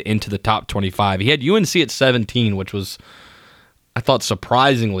made it into the top 25. He had UNC at 17, which was, I thought,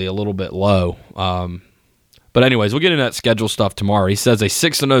 surprisingly a little bit low. But anyways, we'll get into that schedule stuff tomorrow. He says a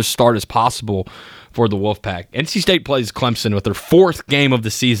 6-0 start is possible for the Wolfpack. NC State plays Clemson with their 4th game of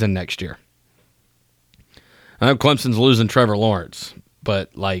the season next year. I know Clemson's losing Trevor Lawrence, but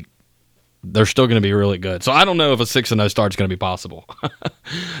they're still going to be really good. So I don't know if a 6-0 start is going to be possible.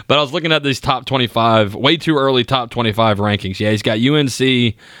 But I was looking at these top 25, way too early top 25 rankings. Yeah, he's got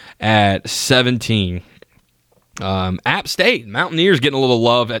UNC at 17. App State, Mountaineers getting a little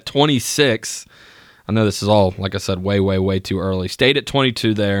love at 26. I know this is all, like I said, way, way, way too early. State at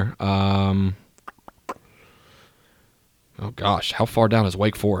 22 there. Oh, gosh, how far down is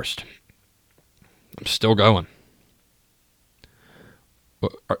Wake Forest? I'm still going.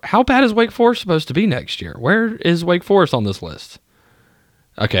 How bad is Wake Forest supposed to be next year? Where is Wake Forest on this list?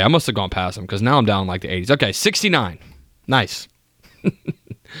 Okay, I must have gone past them because now I'm down like the 80s. Okay, 69. Nice.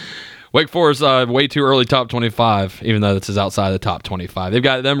 Wake Forest, way too early top 25, even though this is outside the top 25. They've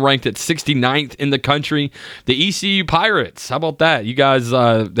got them ranked at 69th in the country. The ECU Pirates, how about that? You guys,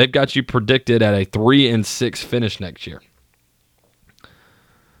 they've got you predicted at a 3-6 finish next year.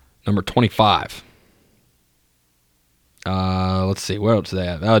 Number 25. Let's see, where else do they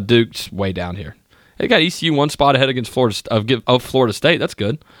have? Duke's way down here. They got ECU one spot ahead against Florida State. That's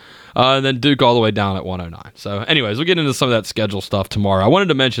good. And then Duke all the way down at 109. So anyways, we'll get into some of that schedule stuff tomorrow. I wanted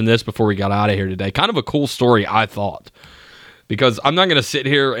to mention this before we got out of here today. Kind of a cool story, I thought. Because I'm not going to sit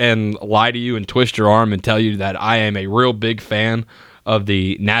here and lie to you and twist your arm and tell you that I am a real big fan of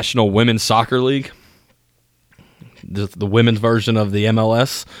the National Women's Soccer League. The women's version of the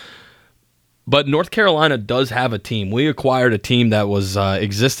MLS. But North Carolina does have a team. We acquired a team that was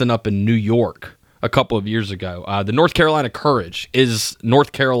existing up in New York a couple of years ago. The North Carolina Courage is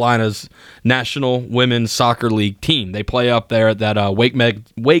North Carolina's National Women's Soccer League team. They play up there at that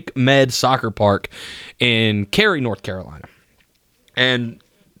Wake Med Soccer Park in Cary, North Carolina. And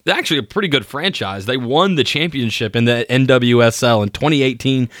they're actually a pretty good franchise. They won the championship in the NWSL in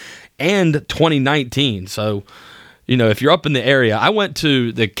 2018 and 2019. So, if you're up in the area, I went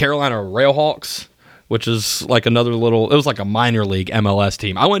to the Carolina Railhawks, which is like it was like a minor league MLS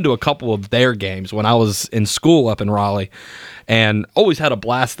team. I went to a couple of their games when I was in school up in Raleigh and always had a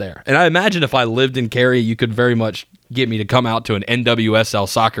blast there. And I imagine if I lived in Cary, you could very much get me to come out to an NWSL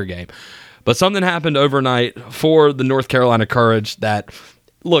soccer game. But something happened overnight for the North Carolina Courage that,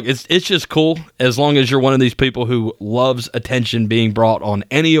 look, it's just cool as long as you're one of these people who loves attention being brought on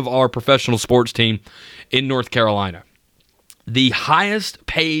any of our professional sports team in North Carolina. The highest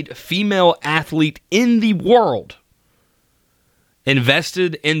paid female athlete in the world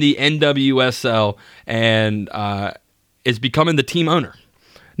invested in the NWSL and is becoming the team owner.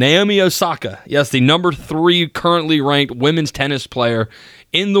 Naomi Osaka, yes, the number 3 currently ranked women's tennis player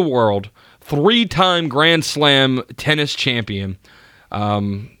in the world, 3-time Grand Slam tennis champion.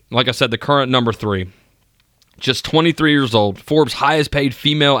 Like I said, the current number 3, just 23 years old, Forbes' highest paid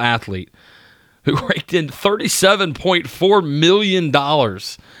female athlete, who raked in $37.4 million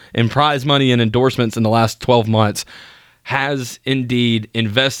in prize money and endorsements in the last 12 months, has indeed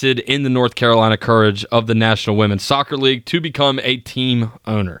invested in the North Carolina Courage of the National Women's Soccer League to become a team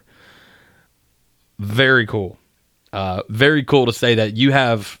owner. Very cool. Very cool to say that you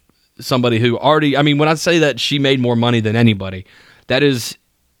have somebody who already, when I say that she made more money than anybody, that is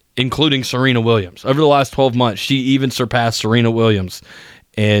including Serena Williams. Over the last 12 months, she even surpassed Serena Williams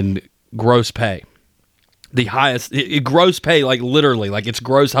in gross pay. The highest gross pay, like literally, like it's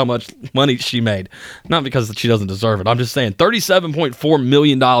gross how much money she made. Not because she doesn't deserve it. I'm just saying $37.4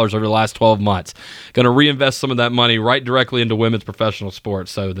 million over the last 12 months. Going to reinvest some of that money right directly into women's professional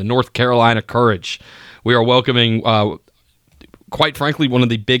sports. So the North Carolina Courage, we are welcoming, quite frankly, one of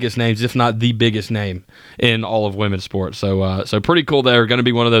the biggest names, if not the biggest name in all of women's sports. So pretty cool there. Going to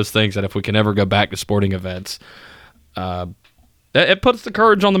be one of those things that if we can ever go back to sporting events, it puts the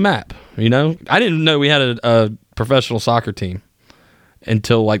Courage on the map, I didn't know we had a professional soccer team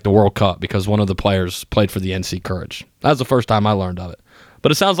until like the World Cup because one of the players played for the NC Courage. That was the first time I learned of it.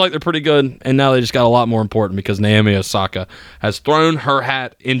 But it sounds like they're pretty good, and now they just got a lot more important because Naomi Osaka has thrown her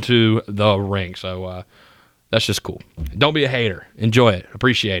hat into the ring. So that's just cool. Don't be a hater. Enjoy it.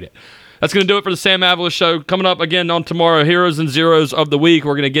 Appreciate it. That's going to do it for the Sam Avalos Show. Coming up again on tomorrow, Heroes and Zeros of the Week.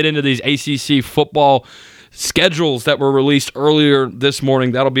 We're going to get into these ACC football schedules that were released earlier this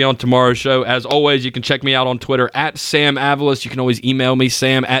morning. That'll be on tomorrow's show. As always, you can check me out on Twitter at Sam Avalos. You can always email me,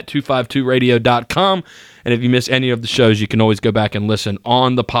 sam@252radio.com. And if you miss any of the shows, you can always go back and listen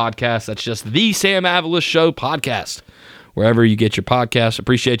on the podcast. That's just the Sam Avalos Show podcast, wherever you get your podcasts.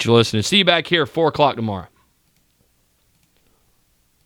 Appreciate you listening. See you back here at 4 o'clock tomorrow.